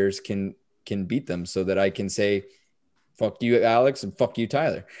the Warriors can beat them so that I can say, fuck you, Alex, and fuck you,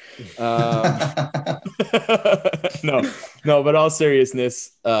 Tyler. No, but all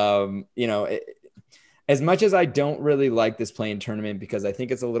seriousness, as much as I don't really like this play-in tournament because I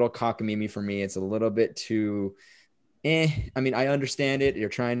think it's a little cockamamie for me, it's a little bit too I understand it. You're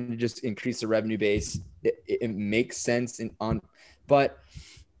trying to just increase the revenue base. It makes sense but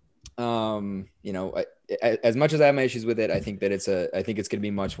as much as I have my issues with it, I think it's going to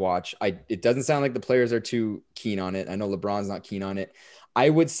be much watch. It doesn't sound like the players are too keen on it. I know LeBron's not keen on it. I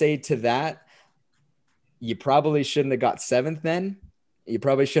would say to that, you probably shouldn't have got 7th then. You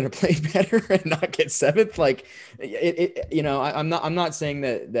probably should have played better and not get 7th. Like I'm not saying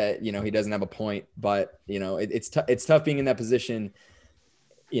that he doesn't have a point, but it's tough being in that position,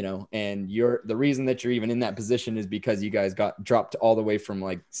 and the reason that you're even in that position is because you guys got dropped all the way from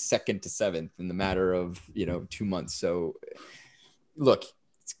like 2nd to 7th in the matter of, 2 months. So look,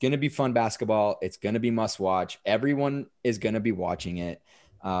 it's going to be fun basketball. It's going to be must watch. Everyone is going to be watching it.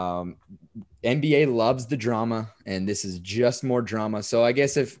 NBA loves the drama, and this is just more drama. So I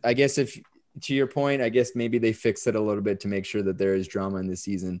guess if to your point, I guess maybe they fixed it a little bit to make sure that there is drama in the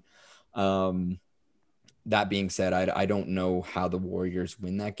season. that being said, I don't know how the Warriors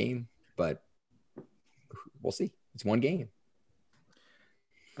win that game, but we'll see. It's one game.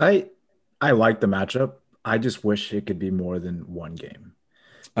 I like the matchup. I just wish it could be more than one game.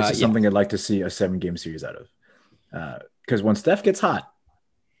 This is something I'd like to see a 7-game series out of. Because when Steph gets hot,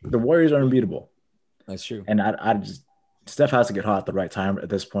 the Warriors are unbeatable. That's true. And I just Steph has to get hot at the right time at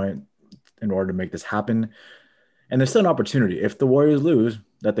this point in order to make this happen. And there's still an opportunity. If the Warriors lose,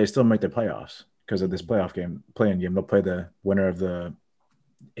 that they still make the playoffs because of this play-in game. They'll play the winner of the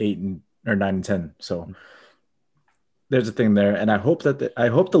 9 and 10. So there's a thing there. And I hope that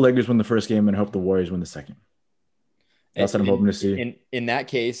the Lakers win the first game and I hope the Warriors win the second. That's what I'm hoping to see. In that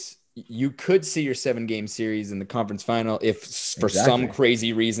case, you could see your 7-game series in the conference final if for some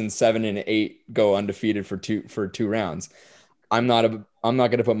crazy reason 7 and 8 go undefeated for two rounds. I'm not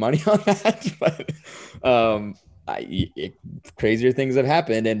going to put money on that, but crazier things have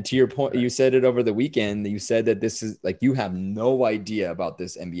happened. And to your point, you said it over the weekend. You said that this is like you have no idea about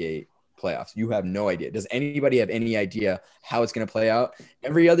this NBA playoffs. You have no idea. Does anybody have any idea how it's going to play out?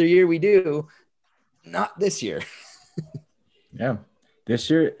 Every other year we do, not this year. Yeah. This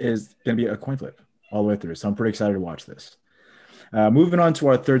year is going to be a coin flip all the way through. So I'm pretty excited to watch this. Moving on to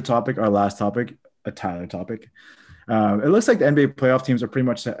our third topic, our last topic, a Tyler topic. It looks like the NBA playoff teams are pretty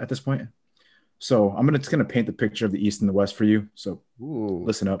much set at this point. So I'm just going to paint the picture of the East and the West for you. So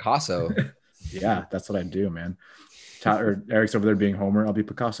listen up. Picasso. Yeah, that's what I do, man. Tyler, Eric's over there being Homer. I'll be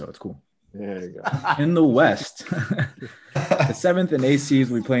Picasso. It's cool. There you go. In the West, the 7th and 8th seeds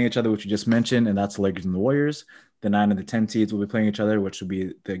will be playing each other, which you just mentioned, and that's the Lakers and the Warriors. The 9 and the 10 seeds will be playing each other, which will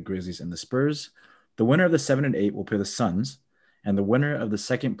be the Grizzlies and the Spurs. The winner of the 7 and 8 will play the Suns, and the winner of the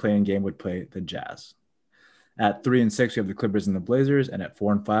second play-in game would play the Jazz. At 3 and 6, we have the Clippers and the Blazers, and at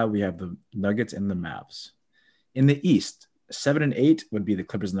 4 and 5, we have the Nuggets and the Mavs. In the East, 7 and 8 would be the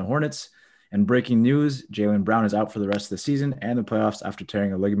Clippers and the Hornets. And breaking news, Jaylen Brown is out for the rest of the season and the playoffs after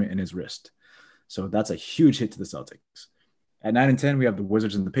tearing a ligament in his wrist. So that's a huge hit to the Celtics. At 9 and 10, we have the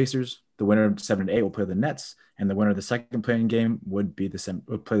Wizards and the Pacers. The winner of 7 and 8 will play the Nets, and the winner of the second playing game would play the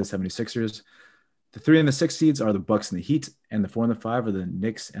 76ers. The 3 and the 6 seeds are the Bucks and the Heat, and the 4 and the 5 are the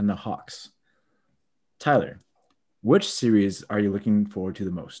Knicks and the Hawks. Tyler, which series are you looking forward to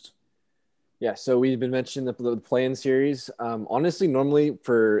the most? Yeah, so we've been mentioning the play-in series. Honestly, normally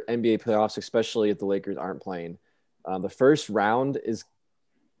for NBA playoffs, especially if the Lakers aren't playing, the first round is,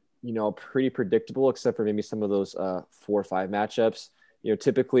 pretty predictable, except for maybe some of those 4 or 5 matchups.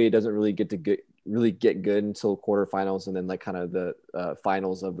 Typically it doesn't really get good until quarterfinals and then like kind of the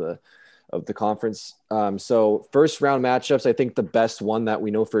finals of the conference. So first round matchups, I think the best one that we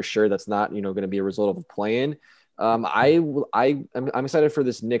know for sure that's not going to be a result of a play-in. I'm excited for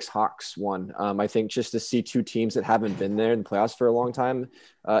this Knicks Hawks one. I think just to see two teams that haven't been there in the playoffs for a long time,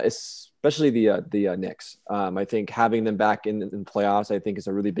 especially the Knicks. I think having them back in playoffs, I think is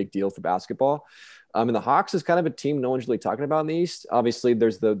a really big deal for basketball. And the Hawks is kind of a team no one's really talking about in the East. Obviously,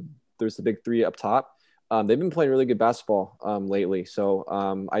 there's the big three up top. They've been playing really good basketball lately.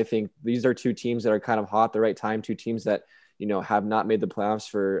 So I think these are two teams that are kind of hot at the right time. Two teams that have not made the playoffs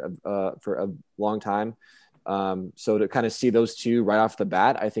for a long time. So to kind of see those two right off the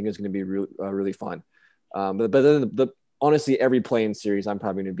bat, I think is going to be really fun. But then honestly, every play-in series I'm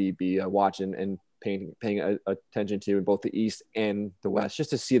probably going to be watching and paying attention to in both the East and the West, just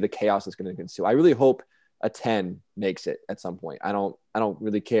to see the chaos that's going to ensue. I really hope a 10 makes it at some point. I don't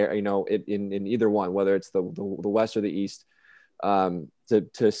really care, in either one, whether it's the West or the East,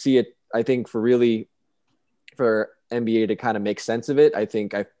 to see it. I think for NBA to kind of make sense of it, I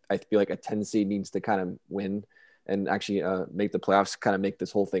think I feel like a 10 seed needs to kind of win and actually make the playoffs, kind of make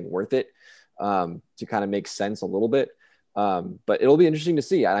this whole thing worth it, to kind of make sense a little bit. But it'll be interesting to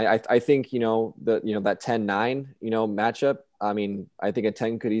see. I think, that 10-9, matchup, I mean, I think a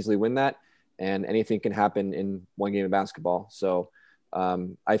 10 could easily win that, and anything can happen in one game of basketball. So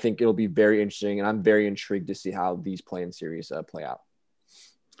I think it'll be very interesting, and I'm very intrigued to see how these play-in series play out.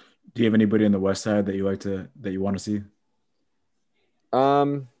 Do you have anybody in the West side that you want to see?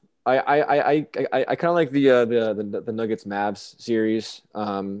 I kind of like the Nuggets Mavs series.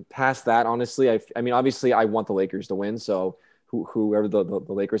 Past that, honestly, I mean, obviously, I want the Lakers to win. So whoever the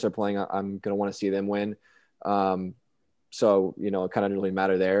Lakers are playing, I'm gonna want to see them win. So it kind of doesn't really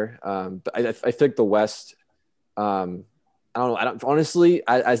matter there. But I think the West. I don't know. Honestly,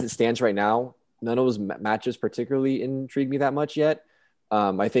 as it stands right now, none of those matches particularly intrigue me that much yet.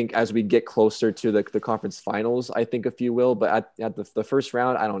 I think as we get closer to the conference finals, I think a few will, but at the first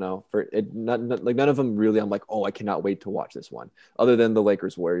round, I don't know. None of them really. I'm like, oh, I cannot wait to watch this one. Other than the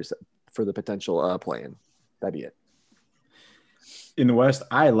Lakers Warriors for the potential play-in, that'd be it. In the West,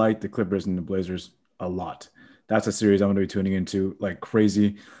 I like the Clippers and the Blazers a lot. That's a series I'm going to be tuning into like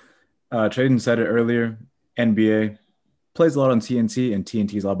crazy. Traden said it earlier. NBA plays a lot on TNT, and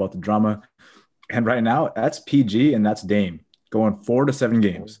TNT is all about the drama. And right now, that's PG and that's Dame going 4 to 7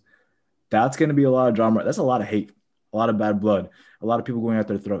 games. That's going to be a lot of drama. That's a lot of hate, a lot of bad blood, a lot of people going at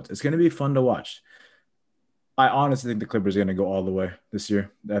their throats. It's going to be fun to watch. I honestly think the Clippers are going to go all the way this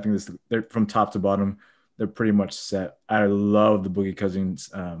year. I think they're from top to bottom. They're pretty much set. I love the Boogie Cousins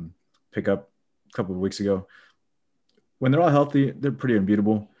pickup a couple of weeks ago. When they're all healthy, they're pretty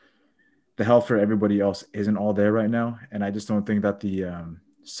unbeatable. The health for everybody else isn't all there right now. And I just don't think that the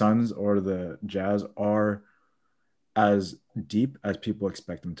Suns or the Jazz are as deep as people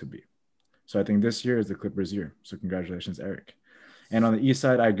expect them to be. So I think this year is the Clippers' year. So congratulations, Eric. And on the East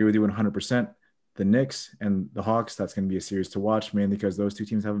side, I agree with you 100%. The Knicks and the Hawks, that's going to be a series to watch, mainly because those two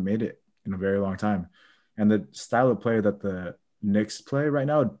teams haven't made it in a very long time. And the style of play that the Knicks play right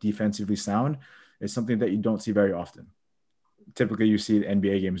now, defensively sound, is something that you don't see very often. Typically, you see the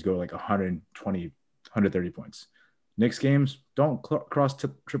NBA games go like 120, 130 points. Knicks games don't cross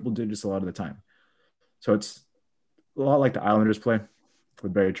triple digits a lot of the time. So it's a lot like the Islanders play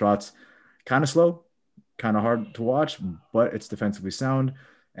with Barry Trotz. Kind of slow, kind of hard to watch, but it's defensively sound.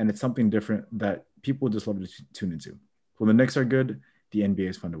 And it's something different that people just love to tune into. When the Knicks are good, the NBA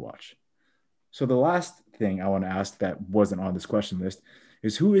is fun to watch. So the last thing I want to ask that wasn't on this question list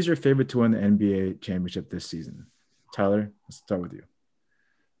is, who is your favorite to win the NBA championship this season? Tyler, let's start with you.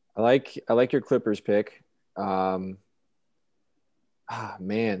 I like your Clippers pick. Man,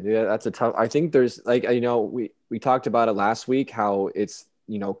 yeah, that's a tough. I think there's like, we talked about it last week, how it's,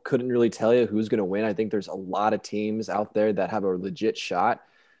 couldn't really tell you who's going to win. I think there's a lot of teams out there that have a legit shot.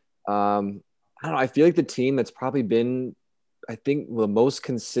 I don't know. I feel like the team that's probably been, I think, the most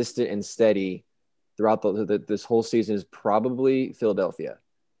consistent and steady throughout this whole season is probably Philadelphia.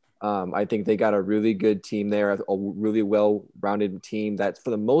 I think they got a really good team there, a really well-rounded team that, for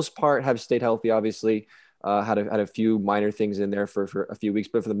the most part, have stayed healthy. Obviously, had a few minor things in there for a few weeks,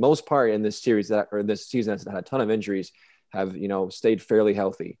 but for the most part, in this series this season that's had a ton of injuries, have stayed fairly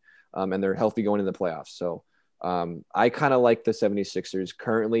healthy, and they're healthy going into the playoffs. So I kind of like the 76ers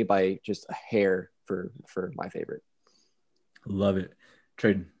currently by just a hair for my favorite. Love it.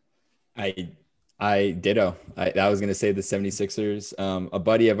 Traden. I ditto. I was going to say the 76ers. A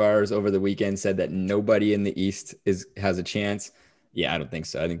buddy of ours over the weekend said that nobody in the East has a chance. Yeah, I don't think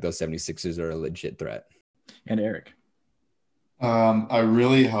so. I think those 76ers are a legit threat. And Eric. I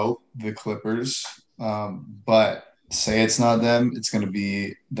really hope the Clippers, but say it's not them, it's going to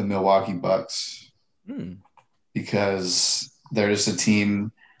be the Milwaukee Bucks. Because they're just a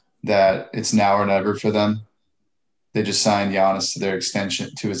team that it's now or never for them. They just signed Giannis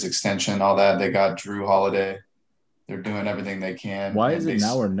to his extension, all that. They got Drew Holiday. They're doing everything they can. Why is it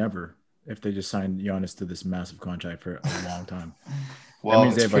now or never if they just signed Giannis to this massive contract for a long time? Well,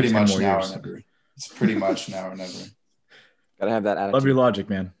 it's pretty much now or never. It's pretty much now or never. Gotta have that attitude. Love your logic,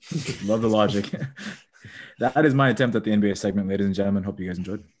 man. Love the logic. That is my attempt at the NBA segment, ladies and gentlemen. Hope you guys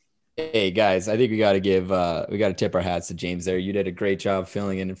enjoyed. Hey guys, I think we got to tip our hats to James there. You did a great job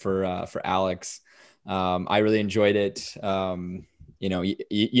filling in for Alex. I really enjoyed it.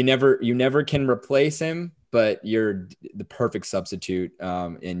 You never can replace him, but you're the perfect substitute.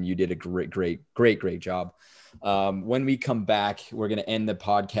 And you did a great job. When we come back, we're going to end the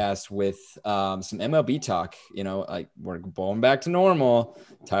podcast with some MLB talk. We're going back to normal.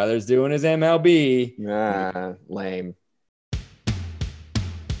 Tyler's doing his MLB. Nah, lame.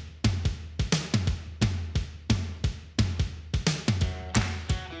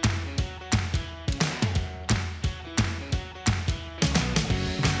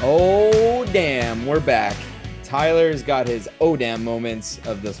 Oh, damn, we're back. Tyler's got his oh, damn moments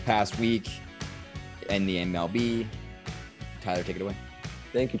of this past week in the MLB. Tyler, take it away.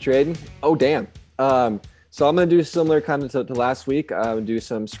 Thank you, Traden. Oh, damn. So I'm going to do similar kind of to last week. Do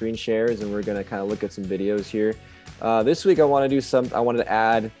some screen shares, and we're going to kind of look at some videos here. This week, I wanted to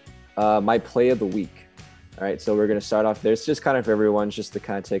add my play of the week. All right, so we're going to start off there. It's just kind of for everyone, just to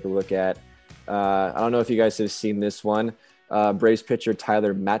kind of take a look at. I don't know if you guys have seen this one. Braves pitcher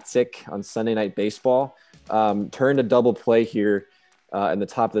Tyler Matzek on Sunday Night Baseball turned a double play here in the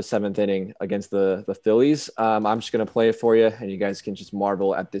top of the 7th inning against the Phillies. I'm just going to play it for you, and you guys can just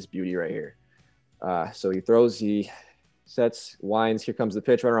marvel at this beauty right here. So he sets, winds. Here comes the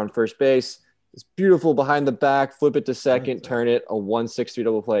pitch, runner on first base. It's beautiful behind the back, flip it to second, turn it, a 1-6-3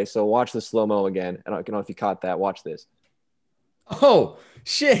 double play. So watch the slow-mo again. I don't know if you caught that. Watch this. Oh,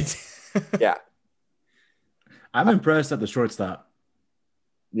 shit. Yeah. I'm impressed at the shortstop.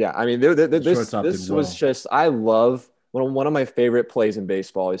 Yeah, I mean, this was just, I love one of my favorite plays in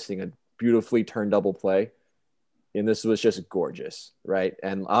baseball is seeing a beautifully turned double play. And this was just gorgeous, right?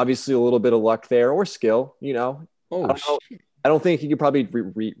 And obviously a little bit of luck there or skill, you know. I don't think he could probably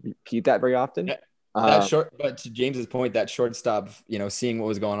repeat that very often. Yeah. But to James's point, that shortstop, you know, seeing what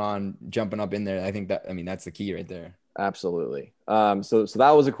was going on, jumping up in there, I think that's the key right there. Absolutely. So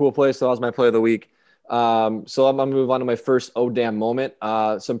that was a cool play. So that was my play of the week. So I'm gonna move on to my first oh damn moment.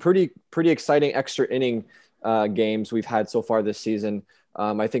 Some pretty exciting extra inning games we've had so far this season.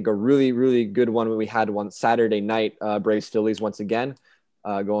 I think a really, really good one. We had one Saturday night, Braves Phillies once again,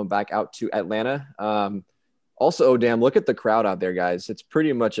 going back out to Atlanta. Also, oh damn, look at the crowd out there, guys. It's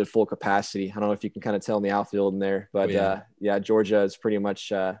pretty much at full capacity. I don't know if you can kind of tell in the outfield in there, but yeah, Georgia is pretty much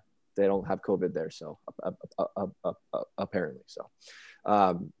they don't have COVID there, so apparently. So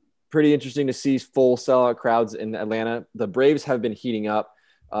pretty interesting to see full sellout crowds in Atlanta. The Braves have been heating up,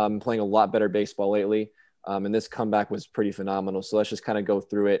 playing a lot better baseball lately. And this comeback was pretty phenomenal. So let's just kind of go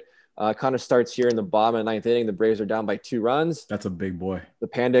through it. Kind of starts here in the bottom of the ninth inning. The Braves are down by 2 runs. That's a big boy. The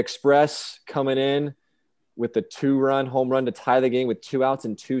Panda Express coming in with the 2-run home run to tie the game with 2 outs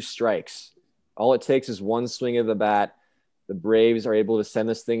and 2 strikes. All it takes is one swing of the bat. The Braves are able to send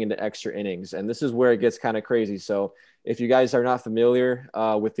this thing into extra innings. And this is where it gets kind of crazy. So if you guys are not familiar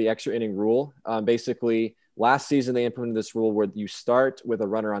with the extra inning rule, basically last season they implemented this rule where you start with a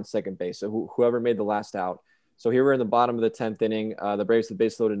runner on second base. So whoever made the last out. So here we're in the bottom of the 10th inning. The Braves have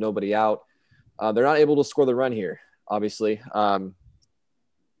base loaded, nobody out. They're not able to score the run here, obviously.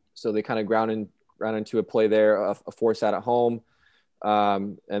 So they kind of ground into a play there, a force out at home.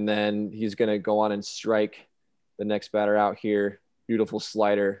 And then he's going to go on and strike the next batter out here. Beautiful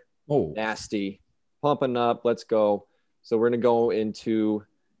slider. Oh, nasty. Pumping up. Let's go. So we're going to go into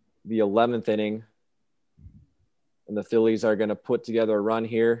the 11th inning. And the Phillies are going to put together a run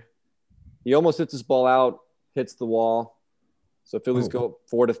here. He almost hits his ball out, hits the wall. So Phillies go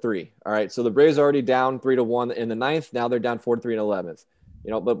 4-3. All right. So the Braves are already down 3-1 in the 9th. Now they're down 4-3 in 11th. You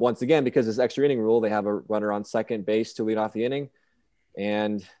know, but once again, because this extra inning rule, they have a runner on second base to lead off the inning.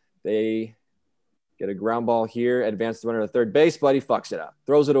 And they get a ground ball here, advance the runner to third base, but he fucks it up.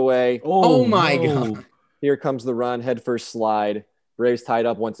 Throws it away. Oh my God. Here comes the run, head first slide. Braves tied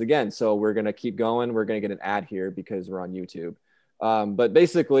up once again. So we're going to keep going. We're going to get an ad here because we're on YouTube. But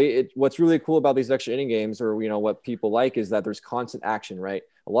basically, what's really cool about these extra inning games, or, you know, what people like, is that there's constant action, right?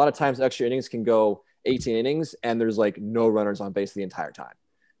 A lot of times extra innings can go 18 innings and there's like no runners on base the entire time.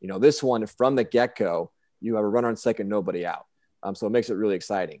 You know, this one from the get-go, you have a runner on second, nobody out. So it makes it really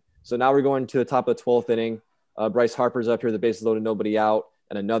exciting. So now we're going to the top of the 12th inning. Bryce Harper's up here, the base is loaded, nobody out,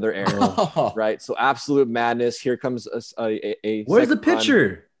 and another error, right? So absolute madness. Here comes a where's the pitcher?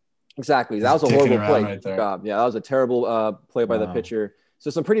 Run. Exactly. That was a horrible play. Right there. Yeah, that was a terrible play by the pitcher. So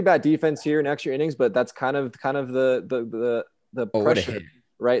some pretty bad defense here in extra innings, but that's kind of the pressure,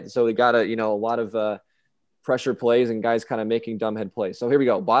 right? So we got a lot of pressure plays and guys kind of making dumbhead plays. So here we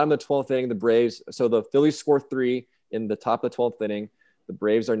go. Bottom of the 12th inning, the Braves. So the Phillies score 3 in the top of the 12th inning. The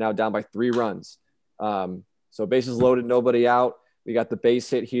Braves are now down by 3 runs. So bases loaded, nobody out. We got the base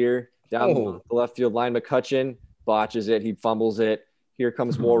hit here down the left field line. McCutchen botches it. He fumbles it. Here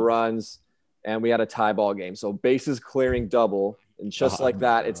comes more runs. And we had a tie ball game. So bases clearing double. And just like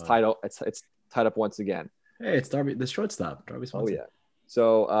that, it's tied up. It's tied up once again. Hey, it's Darby, the shortstop. Darby Swanson. Oh, yeah.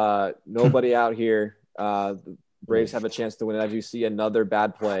 So nobody out here. The Braves have a chance to win. As you see, another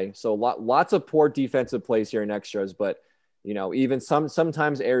bad play. So lots of poor defensive plays here in extras, but you know, even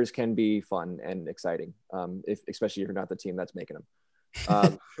sometimes errors can be fun and exciting, especially if you're not the team that's making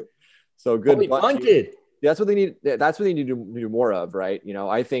them. So good. Bunted. That's what they need. That's what they need to do more of, right? You know,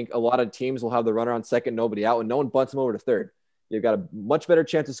 I think a lot of teams will have the runner on second, nobody out, and no one bunts them over to third. You've got a much better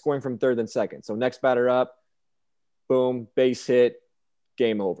chance of scoring from third than second. So next batter up, boom, base hit.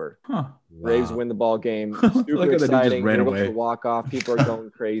 Game over. Braves win the ball game. Super exciting. Walk off. People are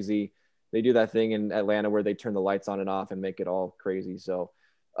going crazy. They do that thing in Atlanta where they turn the lights on and off and make it all crazy. So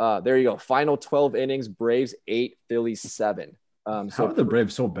there you go. Final 12 innings. Braves 8, Phillies 7. How are the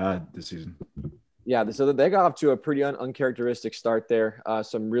Braves so bad this season? Yeah, so they got off to a pretty uncharacteristic start there.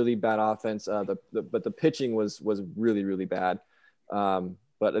 Some really bad offense. But the pitching was really, really bad.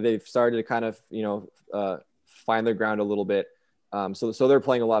 But they've started to kind of find their ground a little bit. So they're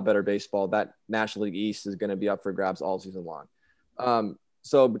playing a lot better baseball. That National League East is going to be up for grabs all season long.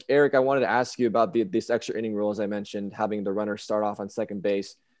 So Eric, I wanted to ask you about this extra inning rule, as I mentioned, having the runner start off on second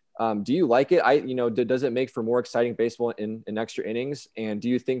base. Do you like it? Does it make for more exciting baseball in extra innings? And do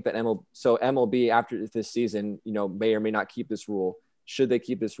you think that MLB after this season, may or may not keep this rule? Should they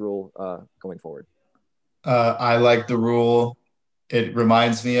keep this rule going forward? I like the rule It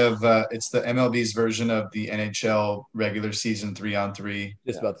reminds me of it's the MLB's version of the NHL regular season 3-on-3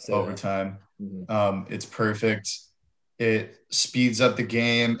 Just about to say that. overtime. Mhm. It's perfect. It speeds up the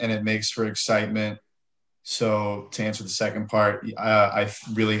game and it makes for excitement. So to answer the second part, I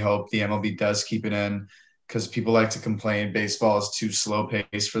really hope the MLB does keep it in because people like to complain baseball is too slow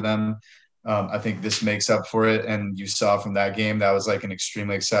paced for them. I think this makes up for it. And you saw from that game, that was like an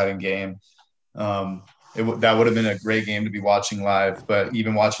extremely exciting game. That would have been a great game to be watching live, but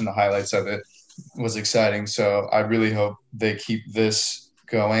even watching the highlights of it was exciting. So I really hope they keep this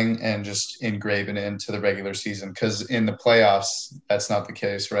going and just engrave it into the regular season because in the playoffs, that's not the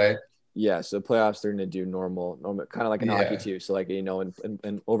case, right? Yeah, so playoffs they're gonna do normal, kind of like in hockey too. So like in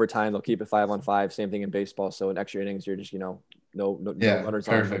overtime they'll keep it 5-on-5. Same thing in baseball. So in extra innings you're just no runners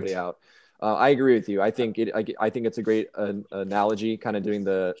on, nobody out. I agree with you. I think it's a great analogy. Kind of doing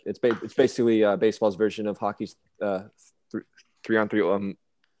it's basically baseball's version of hockey's 3-on-3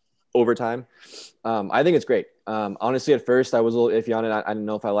 overtime. I think it's great. Honestly, at first I was a little iffy on it. I didn't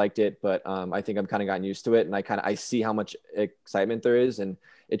know if I liked it, but I think I'm kind of gotten used to it, and I see how much excitement there is, and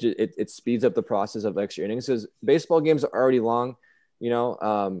it speeds up the process of extra innings because baseball games are already long,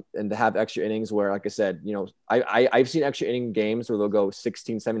 and to have extra innings where, like I said, I've seen extra inning games where they'll go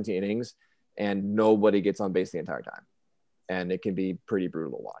 16, 17 innings and nobody gets on base the entire time, and it can be pretty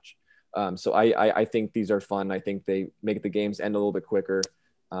brutal to watch. So I think these are fun. I think they make the games end a little bit quicker.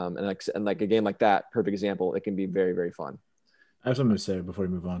 And like a game like that, perfect example, it can be very, very fun. I have something to say before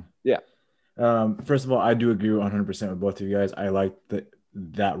we move on. Yeah. First of all, I do agree 100% with both of you guys. I like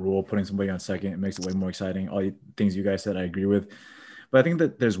that rule, putting somebody on second. It makes it way more exciting. All the things you guys said, I agree with. But I think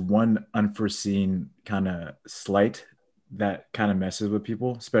that there's one unforeseen kind of slight that kind of messes with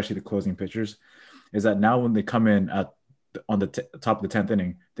people, especially the closing pitchers, is that now when they come in on the top of the 10th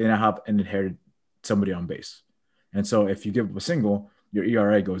inning, they now have an inherited somebody on base. And so if you give up a single, your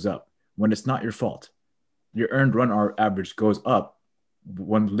ERA goes up when it's not your fault. Your earned run average goes up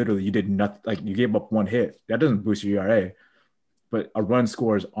when literally you did nothing. Like you gave up one hit. That doesn't boost your ERA, but a run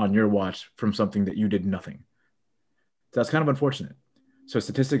scores on your watch from something that you did nothing. So that's kind of unfortunate. So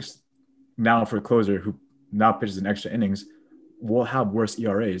statistics now for a closer who now pitches in extra innings will have worse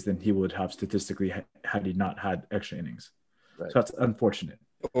ERAs than he would have statistically had he not had extra innings. Right. So that's unfortunate.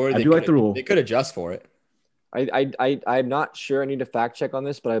 Or I do like the rule. They could adjust for it. I'm not sure. I need to fact check on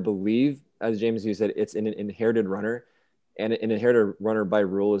this, but I believe, as James, you said, it's an inherited runner, and an inherited runner by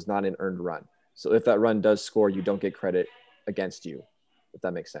rule is not an earned run. So if that run does score, you don't get credit against you, if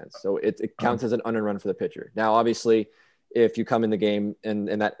that makes sense. So it counts as an unearned run for the pitcher. Now, obviously, if you come in the game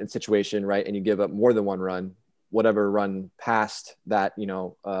in that situation, right, and you give up more than one run, whatever run past that,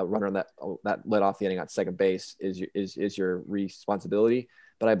 runner that led off the inning at second base is your responsibility.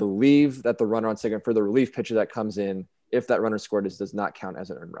 But I believe that the runner on second for the relief pitcher that comes in, if that runner scored, does not count as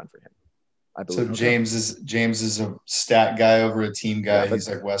an earned run for him. I believe. So James is a stat guy over a team guy. He's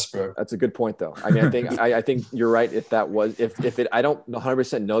like Westbrook. That's a good point, though. I mean, I think you're right. If I don't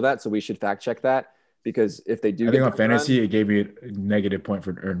 100% know that, so we should fact check that, because if they do, I think on fantasy it gave me a negative point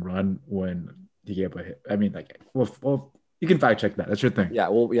for an earned run when he gave a hit. I mean, like, well, you can fact check that. That's your thing. Yeah,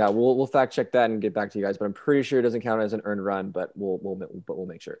 we'll fact check that and get back to you guys. But I'm pretty sure it doesn't count as an earned run. But we'll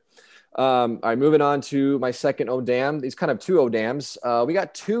make sure. All right, moving on to my second oh damn. These kind of two oh damns. We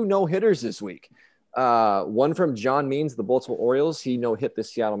got two no hitters this week. One from John Means, the Baltimore Orioles. He no hit the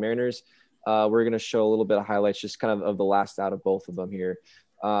Seattle Mariners. We're gonna show a little bit of highlights, just kind of the last out of both of them here.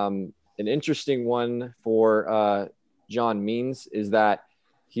 An interesting one for John Means is that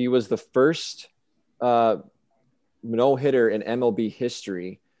he was the first no-hitter in MLB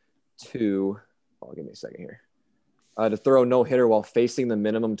history to give me a second here, to throw a no-hitter while facing the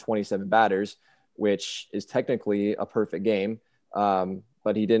minimum 27 batters, which is technically a perfect game.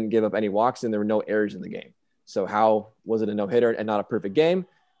 But he didn't give up any walks and there were no errors in the game. So how was it a no-hitter and not a perfect game?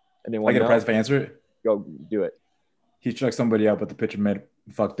 And then I get a prize if I answer it? Go do it. He struck somebody out, but the pitcher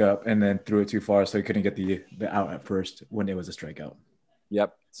fucked up and then threw it too far, so he couldn't get the out at first when it was a strikeout.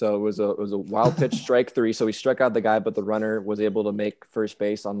 Yep. So it was a wild pitch, strike three. So he struck out the guy, but the runner was able to make first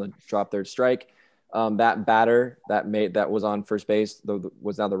base on the drop third strike. That batter that was on first base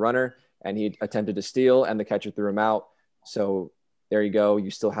was now the runner, and he attempted to steal, and the catcher threw him out. So there you go.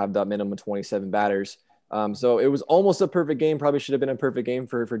 You still have that minimum 27 batters. So it was almost a perfect game. Probably should have been a perfect game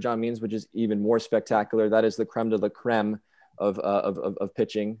for John Means, which is even more spectacular. That is the creme de la creme of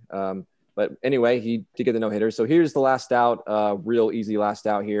pitching. But anyway, he did get the no-hitter. So here's the last out, real easy last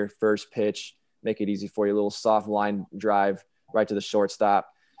out here. First pitch, make it easy for you. A little soft line drive right to the shortstop.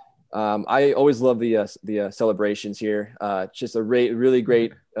 I always love the celebrations here. Just a really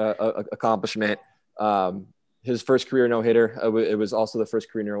great accomplishment. his first career no-hitter. It was also the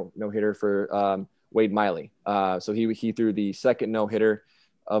first career no-hitter for Wade Miley. So he threw the second no-hitter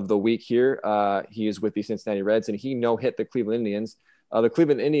of the week here. He is with the Cincinnati Reds, and he no-hit the Cleveland Indians. The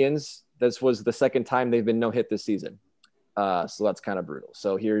Cleveland Indians, this was the second time they've been no-hit this season. So that's kind of brutal.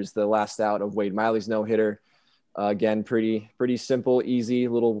 So here's the last out of Wade Miley's no-hitter. Again, pretty simple, easy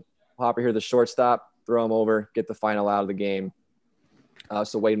little hopper here, the shortstop, throw him over, get the final out of the game.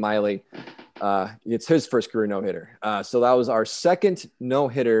 So Wade Miley, it's his first career no-hitter. So that was our second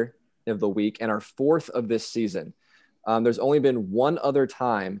no-hitter of the week and our fourth of this season. There's only been one other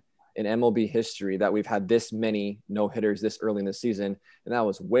time in MLB history that we've had this many no-hitters this early in the season, and that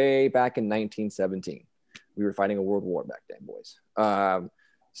was way back in 1917. We were fighting a world war back then, boys.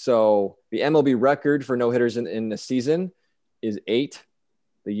 So the MLB record for no-hitters in the season is 8.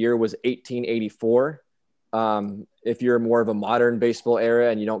 The year was 1884. If you're more of a modern baseball era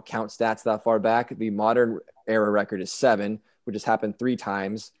and you don't count stats that far back, the modern era record is 7, which has happened 3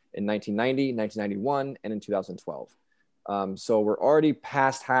 times in 1990, 1991, and in 2012. So we're already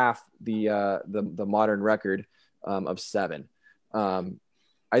past half the modern record of 7.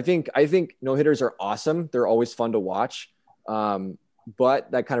 I think no-hitters are awesome. They're always fun to watch. But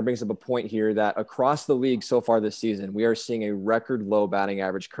that kind of brings up a point here that across the league so far this season, we are seeing a record low batting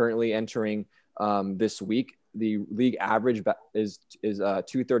average currently entering this week. The league average is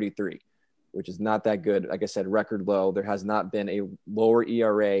 233, which is not that good. Like I said, record low. There has not been a lower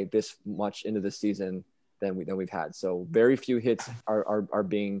ERA this much into the season than we've had. So very few hits are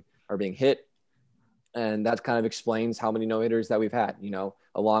being hit. And that kind of explains how many no-hitters that we've had,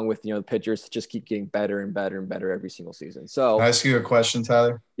 along with, the pitchers just keep getting better and better and better every single season. So Can I ask you a question,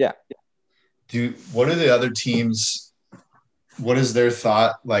 Tyler? Yeah. What are the other teams? What is their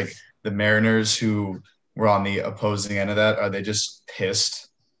thought? Like the Mariners who were on the opposing end of that, are they just pissed?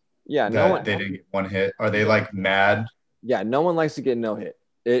 Yeah. They didn't get one hit. Are they like mad? Yeah. No one likes to get no hit.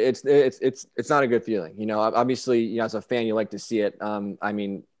 It's not a good feeling. Obviously, as a fan, you like to see it.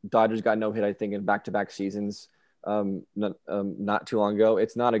 Dodgers got no hit, I think, in back-to-back seasons not too long ago.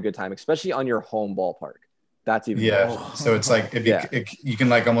 It's not a good time, especially on your home ballpark. That's even worse. So it's like you can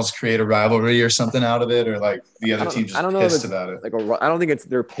like almost create a rivalry or something out of it, or like the other team's just pissed about it. I don't think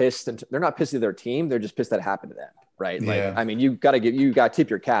they're pissed, and they're not pissed at their team. They're just pissed that it happened to them, right? Yeah. You got to tip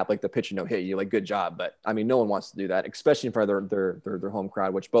your cap, like the pitcher no hit you, like good job, but no one wants to do that, especially in front of their home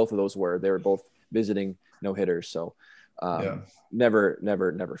crowd, which both of those were. They were both visiting no hitters, so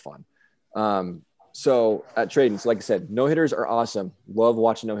never fun. So at Trading, so like I said, no hitters are awesome. Love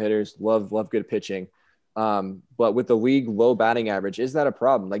watching no hitters. Love good pitching. But with the league low batting average, is that a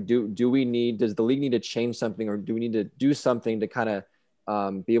problem? Like, does the league need to change something, or do we need to do something to kind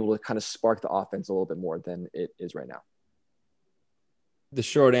of be able to kind of spark the offense a little bit more than it is right now? The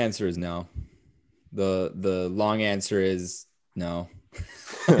short answer is no. The long answer is no.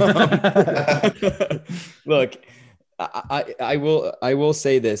 Look, I will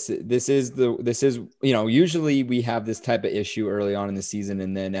say this. This is usually we have this type of issue early on in the season,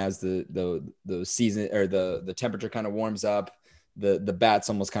 and then as the season or the temperature kind of warms up, the bats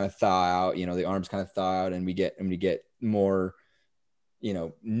almost kind of thaw out. The arms kind of thaw out, and we get more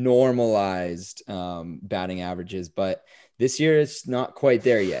normalized batting averages. But this year it's not quite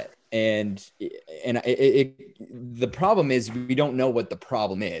there yet. And the problem is we don't know what the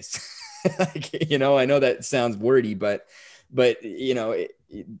problem is. I know that sounds wordy, but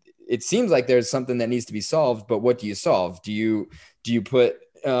it seems like there's something that needs to be solved. But what do you solve? Do you put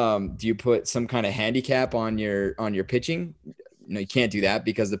some kind of handicap on your pitching? No, you can't do that,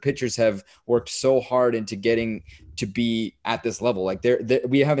 because the pitchers have worked so hard into getting to be at this level. Like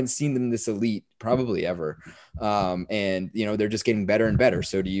we haven't seen them this elite probably ever. And they're just getting better and better.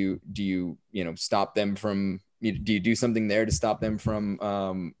 So do you stop them from, do you do something there to stop them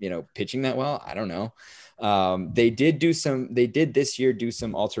from, pitching that well? I don't know. They did this year do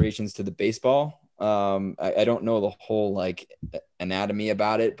some alterations to the baseball. I don't know the whole anatomy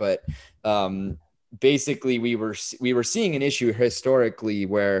about it, but, basically we were seeing an issue historically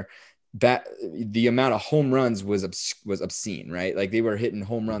where the amount of home runs was obscene, right? Like they were hitting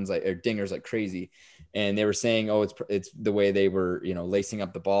home runs or dingers like crazy. And they were saying, oh, it's the way they were, lacing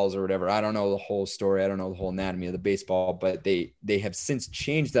up the balls or whatever. I don't know the whole story. I don't know the whole anatomy of the baseball, but they have since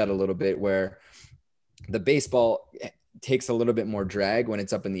changed that a little bit, where the baseball takes a little bit more drag when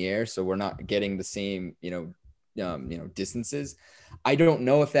it's up in the air. So we're not getting the same, distances. I don't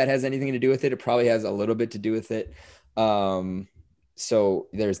know if that has anything to do with it. It probably has a little bit to do with it. So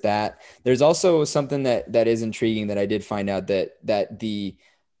there's that. There's also something that is intriguing that I did find out, that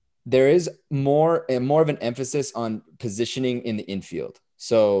there is more of an emphasis on positioning in the infield.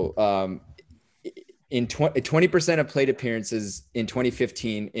 So in 20% of plate appearances in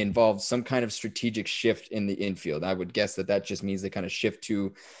 2015 involved some kind of strategic shift in the infield. I would guess that just means they kind of shift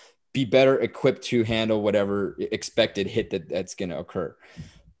to be better equipped to handle whatever expected hit that's going to occur.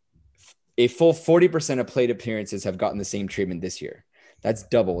 A full 40% of plate appearances have gotten the same treatment this year. That's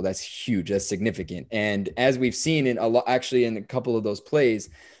double. That's huge. That's significant. And as we've seen in in a couple of those plays,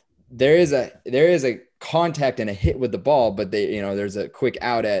 there is a contact and a hit with the ball, but there's a quick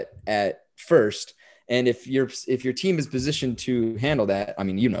out at first. And if your team is positioned to handle that, I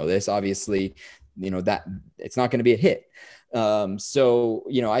mean, this, obviously, that it's not going to be a hit. So,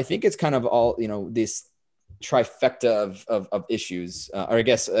 I think it's kind of all, this trifecta of issues, or I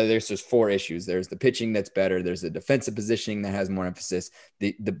guess there's just 4 issues. There's the pitching that's better. There's the defensive positioning that has more emphasis.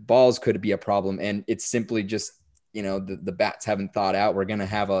 The balls could be a problem. And it's simply just, the bats haven't thought out. We're going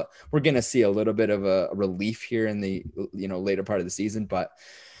to see a little bit of a relief here in the, later part of the season, but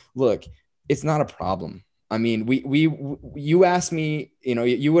look, it's not a problem. I mean, you asked me,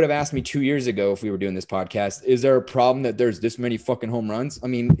 you would have asked me 2 years ago if we were doing this podcast, is there a problem that there's this many fucking home runs? I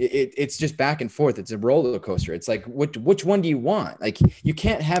mean, it's just back and forth. It's a roller coaster. It's like, which one do you want? Like, you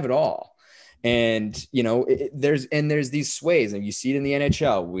can't have it all. And, there's these sways, and you see it in the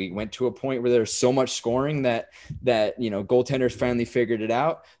NHL. We went to a point where there's so much scoring that goaltenders finally figured it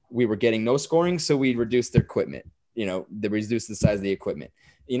out. We were getting no scoring, so we reduced their equipment. They reduced the size of the equipment.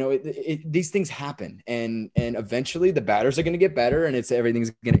 These things happen, and eventually the batters are going to get better, and everything's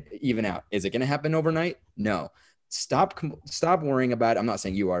going to even out. Is it going to happen overnight? No. Stop worrying about it. I'm not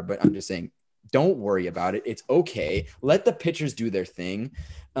saying you are, but I'm just saying, don't worry about it. It's okay. Let the pitchers do their thing.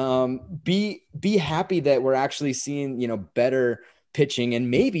 Be happy that we're actually seeing, better pitching, and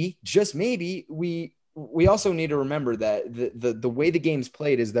maybe, just maybe, we also need to remember that the way the game's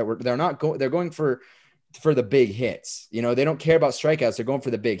played is that they're going for the big hits. They don't care about strikeouts. They're going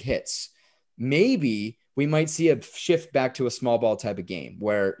for the big hits. Maybe we might see a shift back to a small ball type of game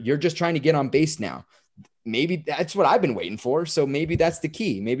where you're just trying to get on base now. Maybe that's what I've been waiting for. So maybe that's the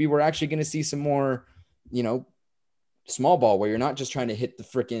key. Maybe we're actually going to see some more, small ball where you're not just trying to hit the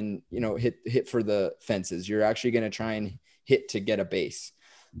freaking, hit for the fences. You're actually going to try and hit to get a base.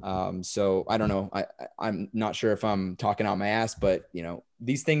 So I don't know. I'm not sure if I'm talking out my ass, but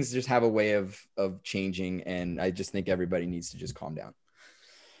these things just have a way of changing. And I just think everybody needs to just calm down.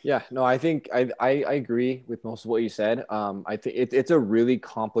 Yeah, no, I think I agree with most of what you said. I think it's a really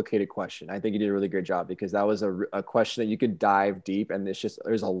complicated question. I think you did a really great job, because that was a question that you could dive deep, and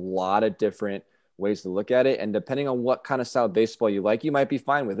there's a lot of different ways to look at it. And depending on what kind of style of baseball you like, you might be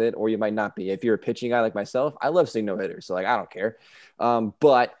fine with it, or you might not be. If you're a pitching guy like myself, I love seeing no hitters. So I don't care.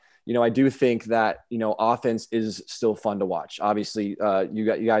 But I do think that, offense is still fun to watch. Obviously,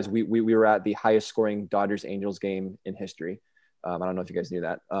 you guys, we were at the highest scoring Dodgers Angels game in history. I don't know if you guys knew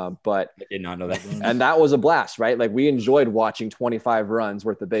that, but I did not know that. And that was a blast, right? Like, we enjoyed watching 25 runs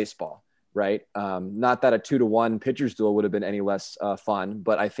worth of baseball, right? Not that a 2-1 pitcher's duel would have been any less fun,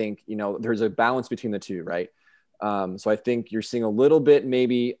 but I think, there's a balance between the two, right? So I think you're seeing a little bit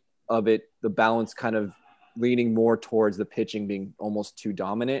maybe of it, the balance kind of leaning more towards the pitching being almost too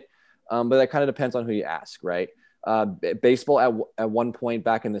dominant. But that kind of depends on who you ask, right? Baseball at one point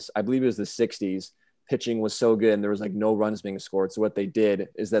back in this, I believe it was the 60s, pitching was so good and there was like no runs being scored. So what they did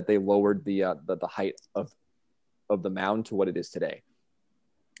is that they lowered the height of the mound to what it is today.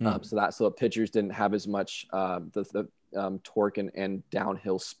 So the pitchers didn't have as much the torque and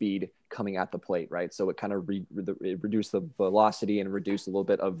downhill speed coming at the plate, right? So it kind of it reduced the velocity and reduced a little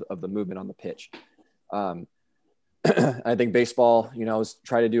bit of the movement on the pitch. I think baseball, is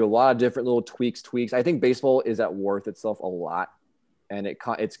try to do a lot of different little tweaks. I think baseball is at war with itself a lot. And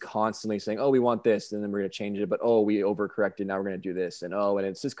it's constantly saying, oh, we want this, and then we're going to change it. But, oh, we overcorrected. Now we're going to do this. And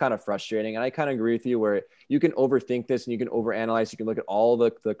it's just kind of frustrating. And I kind of agree with you where you can overthink this and you can overanalyze. You can look at all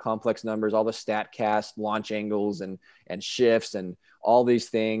the complex numbers, all the StatCast, launch angles and shifts and all these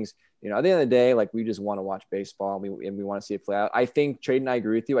things. At the end of the day, like, we just want to watch baseball and we want to see it play out. I think, Trade, and I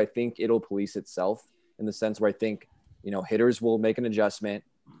agree with you. I think it'll police itself in the sense where I think, hitters will make an adjustment.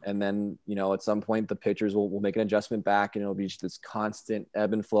 And then, at some point the pitchers will make an adjustment back, and it'll be just this constant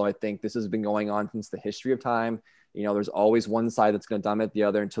ebb and flow. I think this has been going on since the history of time. There's always one side that's going to dominate the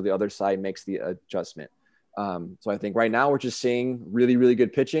other until the other side makes the adjustment. So I think right now we're just seeing really, really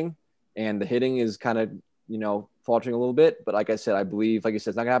good pitching, and the hitting is kind of, faltering a little bit. But like I said, I believe, like I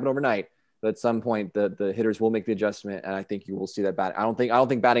said, it's not gonna happen overnight, but at some point the hitters will make the adjustment. And I think you will see that I don't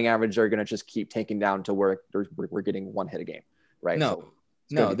think batting average are going to just keep tanking down to where we're getting one hit a game. Right. No,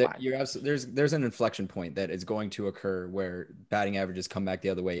 you're absolutely, there's an inflection point that is going to occur where batting averages come back the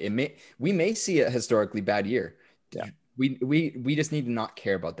other way. We may see a historically bad year. Yeah. We just need to not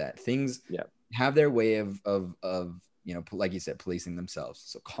care about that. Things have their way of like you said, policing themselves.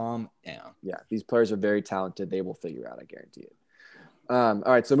 So calm down. Yeah, these players are very talented. They will figure out, I guarantee it. All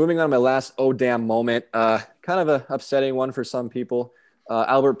right, so moving on to my last oh damn moment, kind of a upsetting one for some people.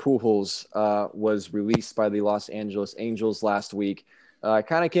 Albert Pujols was released by the Los Angeles Angels last week.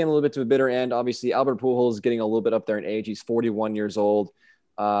 Kind of came a little bit to a bitter end. Obviously, Albert Pujols is getting a little bit up there in age. He's 41 years old.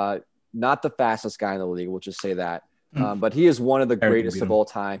 Not the fastest guy in the league, we'll just say that. But he is one of the greatest of all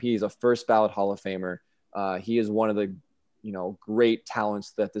time. He's a first ballot Hall of Famer. He is one of the, great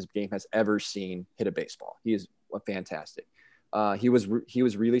talents that this game has ever seen hit a baseball. He is fantastic. He was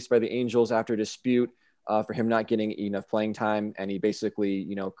released by the Angels after a dispute for him not getting enough playing time, and he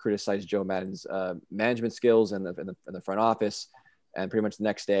basically criticized Joe Maddon's management skills in the front office. And pretty much the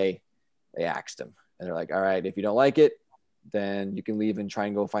next day, they axed him, and they're like, "All right, if you don't like it, then you can leave and try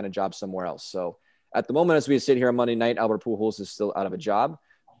and go find a job somewhere else." So at the moment, as we sit here on Monday night, Albert Pujols is still out of a job.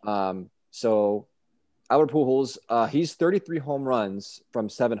 So Albert Pujols, he's 33 home runs from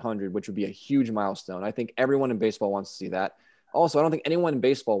 700, which would be a huge milestone. I think everyone in baseball wants to see that. Also, I don't think anyone in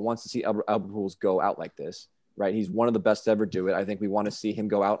baseball wants to see Albert Pujols go out like this, right? He's one of the best to ever do it. I think we want to see him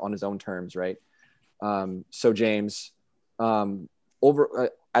go out on his own terms, right? So James,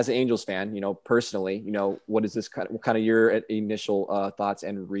 as an Angels fan, personally, what is this what kind of your initial thoughts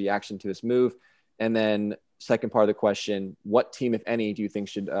and reaction to this move? And then second part of the question, what team, if any, do you think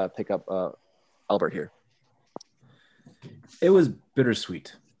should pick up Albert here? It was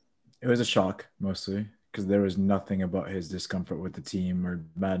bittersweet. It was a shock mostly because there was nothing about his discomfort with the team or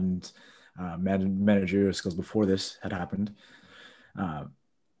Madden's managerial skills before this had happened.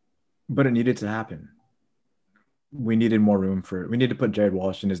 But it needed to happen. We needed more room we need to put Jared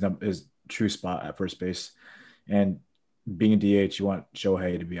Walsh in his true spot at first base. And being a DH, you want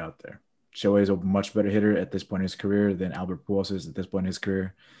Shohei to be out there. Shohei is a much better hitter at this point in his career than Albert Pujols is at this point in his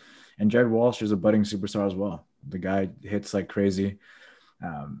career. And Jared Walsh is a budding superstar as well. The guy hits like crazy.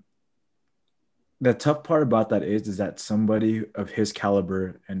 The tough part about that is that somebody of his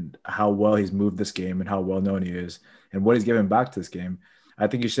caliber and how well he's moved this game and how well known he is and what he's given back to this game, I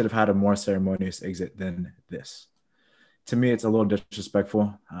think he should have had a more ceremonious exit than this. To me, it's a little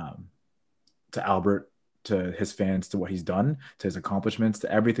disrespectful to Albert, to his fans, to what he's done, to his accomplishments,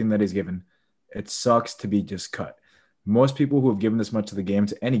 to everything that he's given. It sucks to be just cut. Most people who have given this much to the game,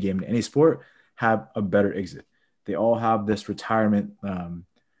 to any game, to any sport, have a better exit. They all have this retirement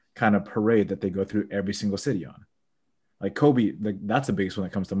kind of parade that they go through every single city on. Like Kobe, that's the biggest one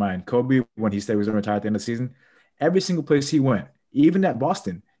that comes to mind. Kobe, when he said he was going to retire at the end of the season, every single place he went, even at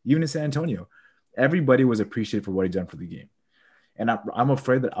Boston, even in San Antonio, everybody was appreciated for what he'd done for the game. And I'm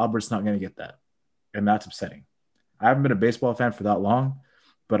afraid that Albert's not going to get that. And that's upsetting. I haven't been a baseball fan for that long,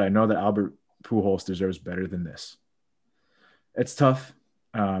 but I know that Albert Pujols deserves better than this. It's tough.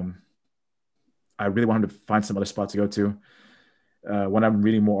 I really want him to find some other spots to go to. When I'm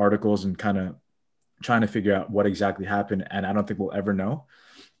reading more articles and kind of trying to figure out what exactly happened, and I don't think we'll ever know,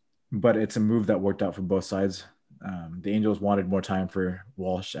 but it's a move that worked out for both sides. The Angels wanted more time for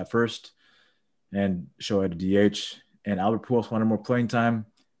Walsh at first and Shohei to DH, and Albert Pujols wanted more playing time,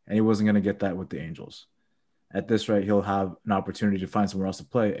 and he wasn't going to get that with the Angels. At this rate, he'll have an opportunity to find somewhere else to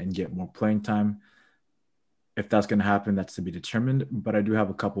play and get more playing time. If that's going to happen, that's to be determined, but I do have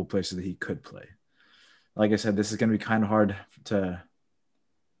a couple of places that he could play. Like I said, this is going to be kind of hard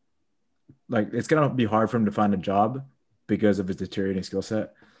it's going to be hard for him to find a job because of his deteriorating skill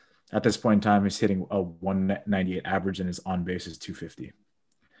set. At this point in time, he's hitting a 198 average and his on base is 250.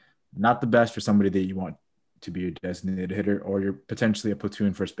 Not the best for somebody that you want to be a designated hitter or you're potentially a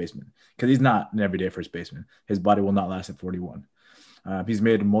platoon first baseman, because he's not an everyday first baseman. His body will not last at 41. He's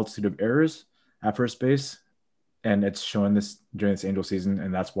made a multitude of errors at first base, and it's showing this during this Angel season,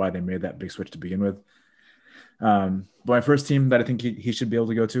 and that's why they made that big switch to begin with. But my first team that I think he should be able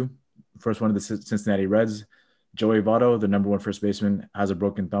to go to, first one of the Cincinnati Reds, Joey Votto, the number one first baseman, has a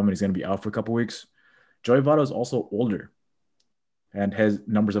broken thumb and he's going to be out for a couple weeks. Joey Votto is also older, and his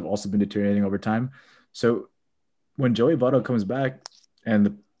numbers have also been deteriorating over time. So when Joey Votto comes back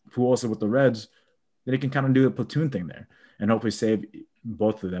and who also with the Reds, then he can kind of do a platoon thing there and hopefully save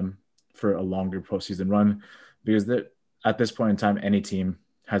both of them for a longer postseason run, because at this point in time, any team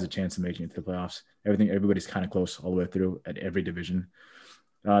has a chance of making it to the playoffs. Everybody's kind of close all the way through at every division.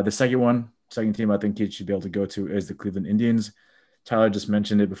 The second team I think he should be able to go to is the Cleveland Indians. Tyler just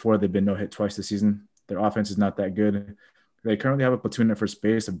mentioned it before. They've been no-hit twice this season. Their offense is not that good. They currently have a platoon at first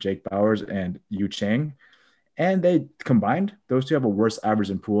base of Jake Bauers and Yu Chang. And they combined, those two have a worse average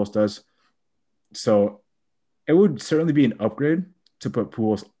than Pujols does. So it would certainly be an upgrade to put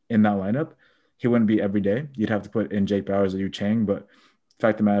Pujols in that lineup. He wouldn't be every day. You'd have to put in Jake Bauers or Yu Chang. But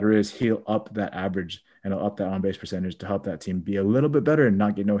fact of the matter is he'll up that average and he'll up that on-base percentage to help that team be a little bit better and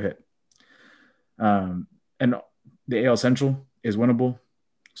not get no hit. And the AL Central is winnable,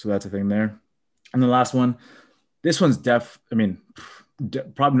 so that's a thing there. And the last one, this one's probably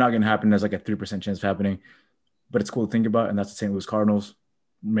not going to happen. There's like a 3% chance of happening, but it's cool to think about, and that's the St. Louis Cardinals,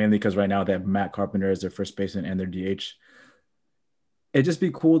 mainly because right now they have Matt Carpenter as their first baseman and their DH. It'd just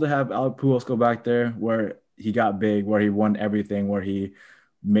be cool to have Albert Pujols go back there where he got big, where he won everything, where he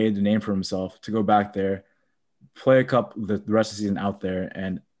made the name for himself, to go back there, play a couple the rest of the season out there,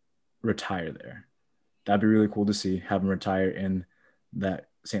 and retire there. That'd be really cool to see, have him retire in that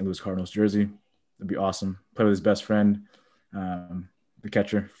St. Louis Cardinals jersey. That'd be awesome. Play with his best friend, the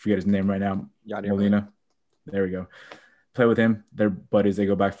catcher, forget his name right now, Molina. There we go. Play with him. They're buddies. They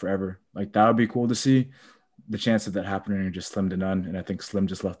go back forever. Like, that would be cool to see. The chance of that happening are just slim to none, and I think Slim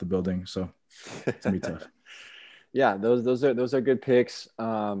just left the building, so it's gonna be tough. Yeah, those are good picks.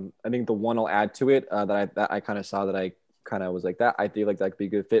 I think the one I'll add to it that I kind of saw that I kind of was like that I feel like that could be a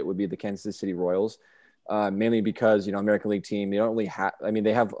good fit would be the Kansas City Royals, mainly because American League team, they don't really have. I mean,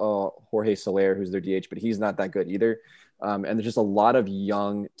 they have Jorge Soler, who's their DH, but he's not that good either. And there's just a lot of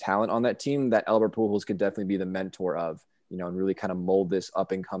young talent on that team that Albert Pujols could definitely be the mentor of. And really kind of mold this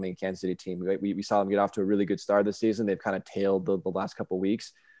up and coming Kansas City team. We saw them get off to a really good start this season. They've kind of tailed the last couple of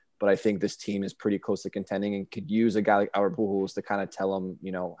weeks, but I think this team is pretty close to contending and could use a guy like Albert Pujols to kind of tell them,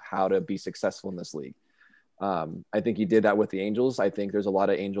 how to be successful in this league. I think he did that with the Angels. I think there's a lot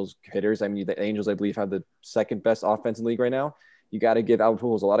of Angels hitters. I mean, the Angels, I believe, have the second best offense in the league right now. You got to give Albert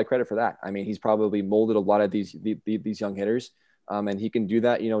Pujols a lot of credit for that. I mean, he's probably molded a lot of these young hitters. And he can do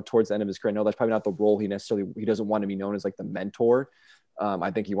that, towards the end of his career. No, that's probably not the role he doesn't want to be known as like the mentor. I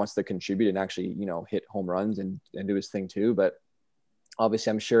think he wants to contribute and actually, hit home runs and do his thing too. But obviously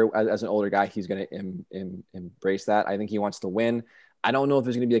I'm sure as an older guy, he's going to embrace that. I think he wants to win. I don't know if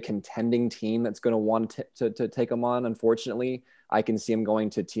there's going to be a contending team that's going to want to take him on. Unfortunately, I can see him going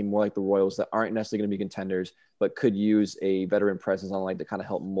to a team more like the Royals that aren't necessarily going to be contenders, but could use a veteran presence on to kind of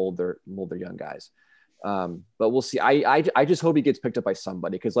help mold their young guys. But we'll see. I just hope he gets picked up by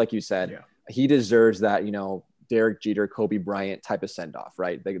somebody, because like you said, he deserves that, Derek Jeter, Kobe Bryant type of send-off,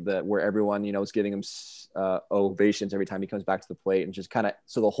 right? Where everyone, is giving him ovations every time he comes back to the plate, and just kind of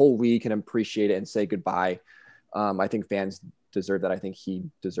so the whole league can appreciate it and say goodbye. I think fans deserve that. I think he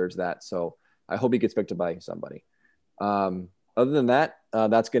deserves that. So I hope he gets picked up by somebody. Other than that,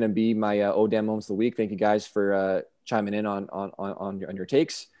 that's going to be my damn moments of the week. Thank you guys for chiming in on your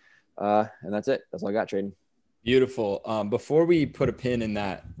takes. And that's it. That's all I got, Traden. Beautiful. Before we put a pin in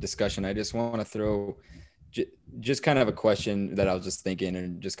that discussion, I just want to throw just kind of a question that I was just thinking,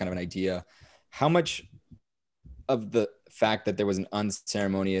 and just kind of an idea. How much of the fact that there was an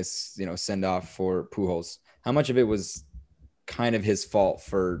unceremonious, send off for Pujols, how much of it was kind of his fault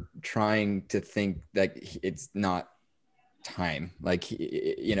for trying to think that it's not time? Like,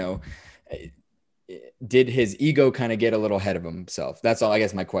 did his ego kind of get a little ahead of himself? That's all, I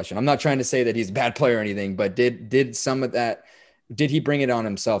guess, my question. I'm not trying to say that he's a bad player or anything, but did some of that, did he bring it on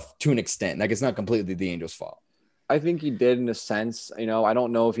himself to an extent? Like, it's not completely the Angels' fault. I think he did in a sense. I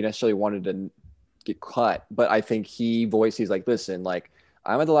don't know if he necessarily wanted to get cut, but I think he's like, listen, like,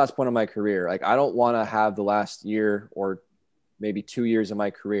 I'm at the last point of my career. Like, I don't want to have the last year or maybe 2 years of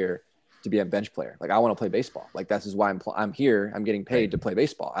my career to be a bench player. Like, I want to play baseball. Like, this is why I'm here. I'm getting paid to play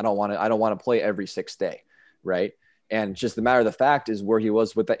baseball. I don't want to play every 6th day. Right. And just the matter of the fact is where he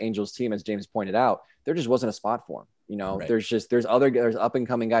was with the Angels team, as James pointed out, there just wasn't a spot for him. Right. There's up and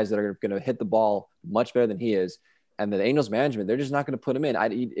coming guys that are going to hit the ball much better than he is. And the Angels management, they're just not going to put him in.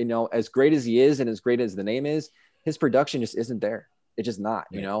 As great as he is and as great as the name is, his production just isn't there. It's just not,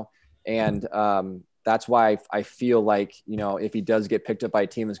 and that's why I feel like, if he does get picked up by a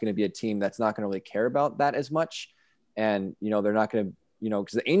team, it's going to be a team that's not going to really care about that as much. And, they're not going to,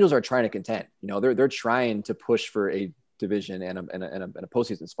 because the Angels are trying to contend, they're trying to push for a division and a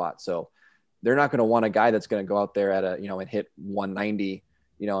postseason spot. So they're not going to want a guy that's going to go out there at and hit 190,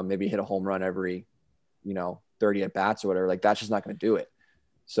 and maybe hit a home run every, 30 at bats or whatever. Like, that's just not going to do it.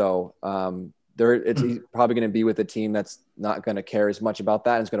 So, he's probably going to be with a team that's not going to care as much about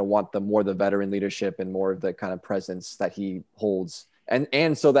that. And it's going to want the veteran leadership and more of the kind of presence that he holds.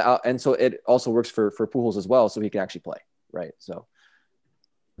 And so it also works for Pujols as well. So he can actually play. Right. So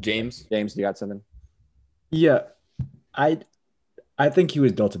James, you got something? Yeah. I think he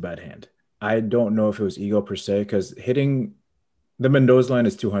was dealt a bad hand. I don't know if it was ego per se, because hitting the Mendoza line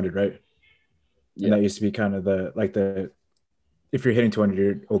is 200, right? Yeah. And that used to be kind of if you're hitting 200,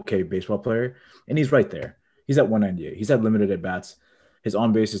 you're okay baseball player. And he's right there. He's at 198. He's had limited at bats. His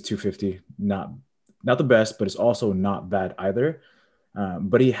on base is 250. Not the best, but it's also not bad either.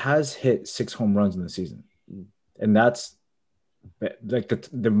 But he has hit 6 home runs in the season, and that's like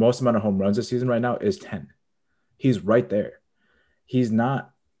the most amount of home runs this season right now is 10. He's right there. He's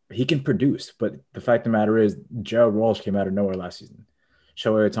not. He can produce, but the fact of the matter is, Gerald Walsh came out of nowhere last season.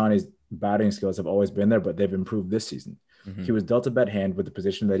 Shohei Ohtani's batting skills have always been there, but they've improved this season. Mm-hmm. He was dealt a bad hand with the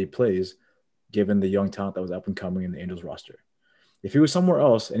position that he plays, given the young talent that was up and coming in the Angels roster. If he was somewhere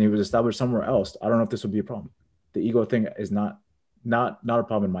else and he was established somewhere else, I don't know if this would be a problem. The ego thing is not a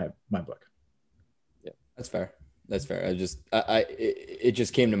problem in my book. Yeah, that's fair. That's fair. It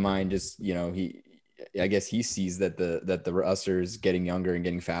just came to mind. Just, you know, I guess he sees that the roster is getting younger and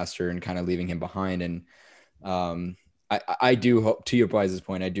getting faster and kind of leaving him behind. And I do hope, to your guys'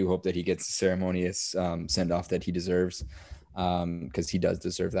 point, I do hope that he gets the ceremonious send off that he deserves, because he does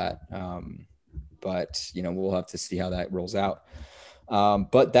deserve that. But you know, we'll have to see how that rolls out.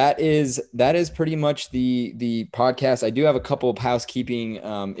 But that is pretty much the podcast. I do have a couple of housekeeping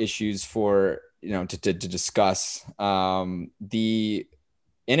issues for, you know, to discuss. The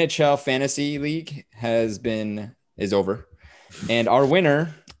NHL Fantasy League is over, and our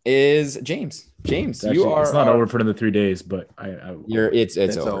winner is James. James, it's not over for another 3 days, but it's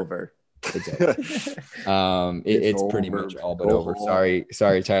over. It's over. It's pretty much all but over.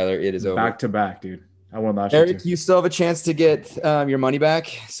 Sorry, Tyler. It is over. Back to back, dude. I won last year. Eric, you still have a chance to get your money back,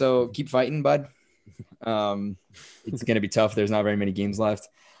 so keep fighting, bud. It's going to be tough. There's not very many games left.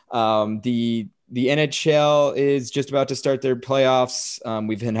 The NHL is just about to start their playoffs.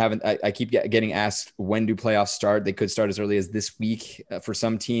 We've been having. I keep getting asked, when do playoffs start? They could start as early as this week for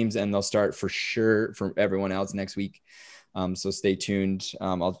some teams, and they'll start for sure for everyone else next week. So stay tuned.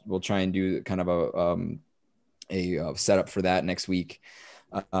 We'll try and do kind of a setup for that next week.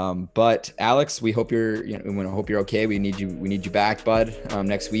 But Alex, we hope you're okay. We need you back, bud,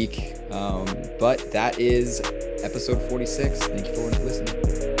 next week. But that is episode 46. Thank you for listening.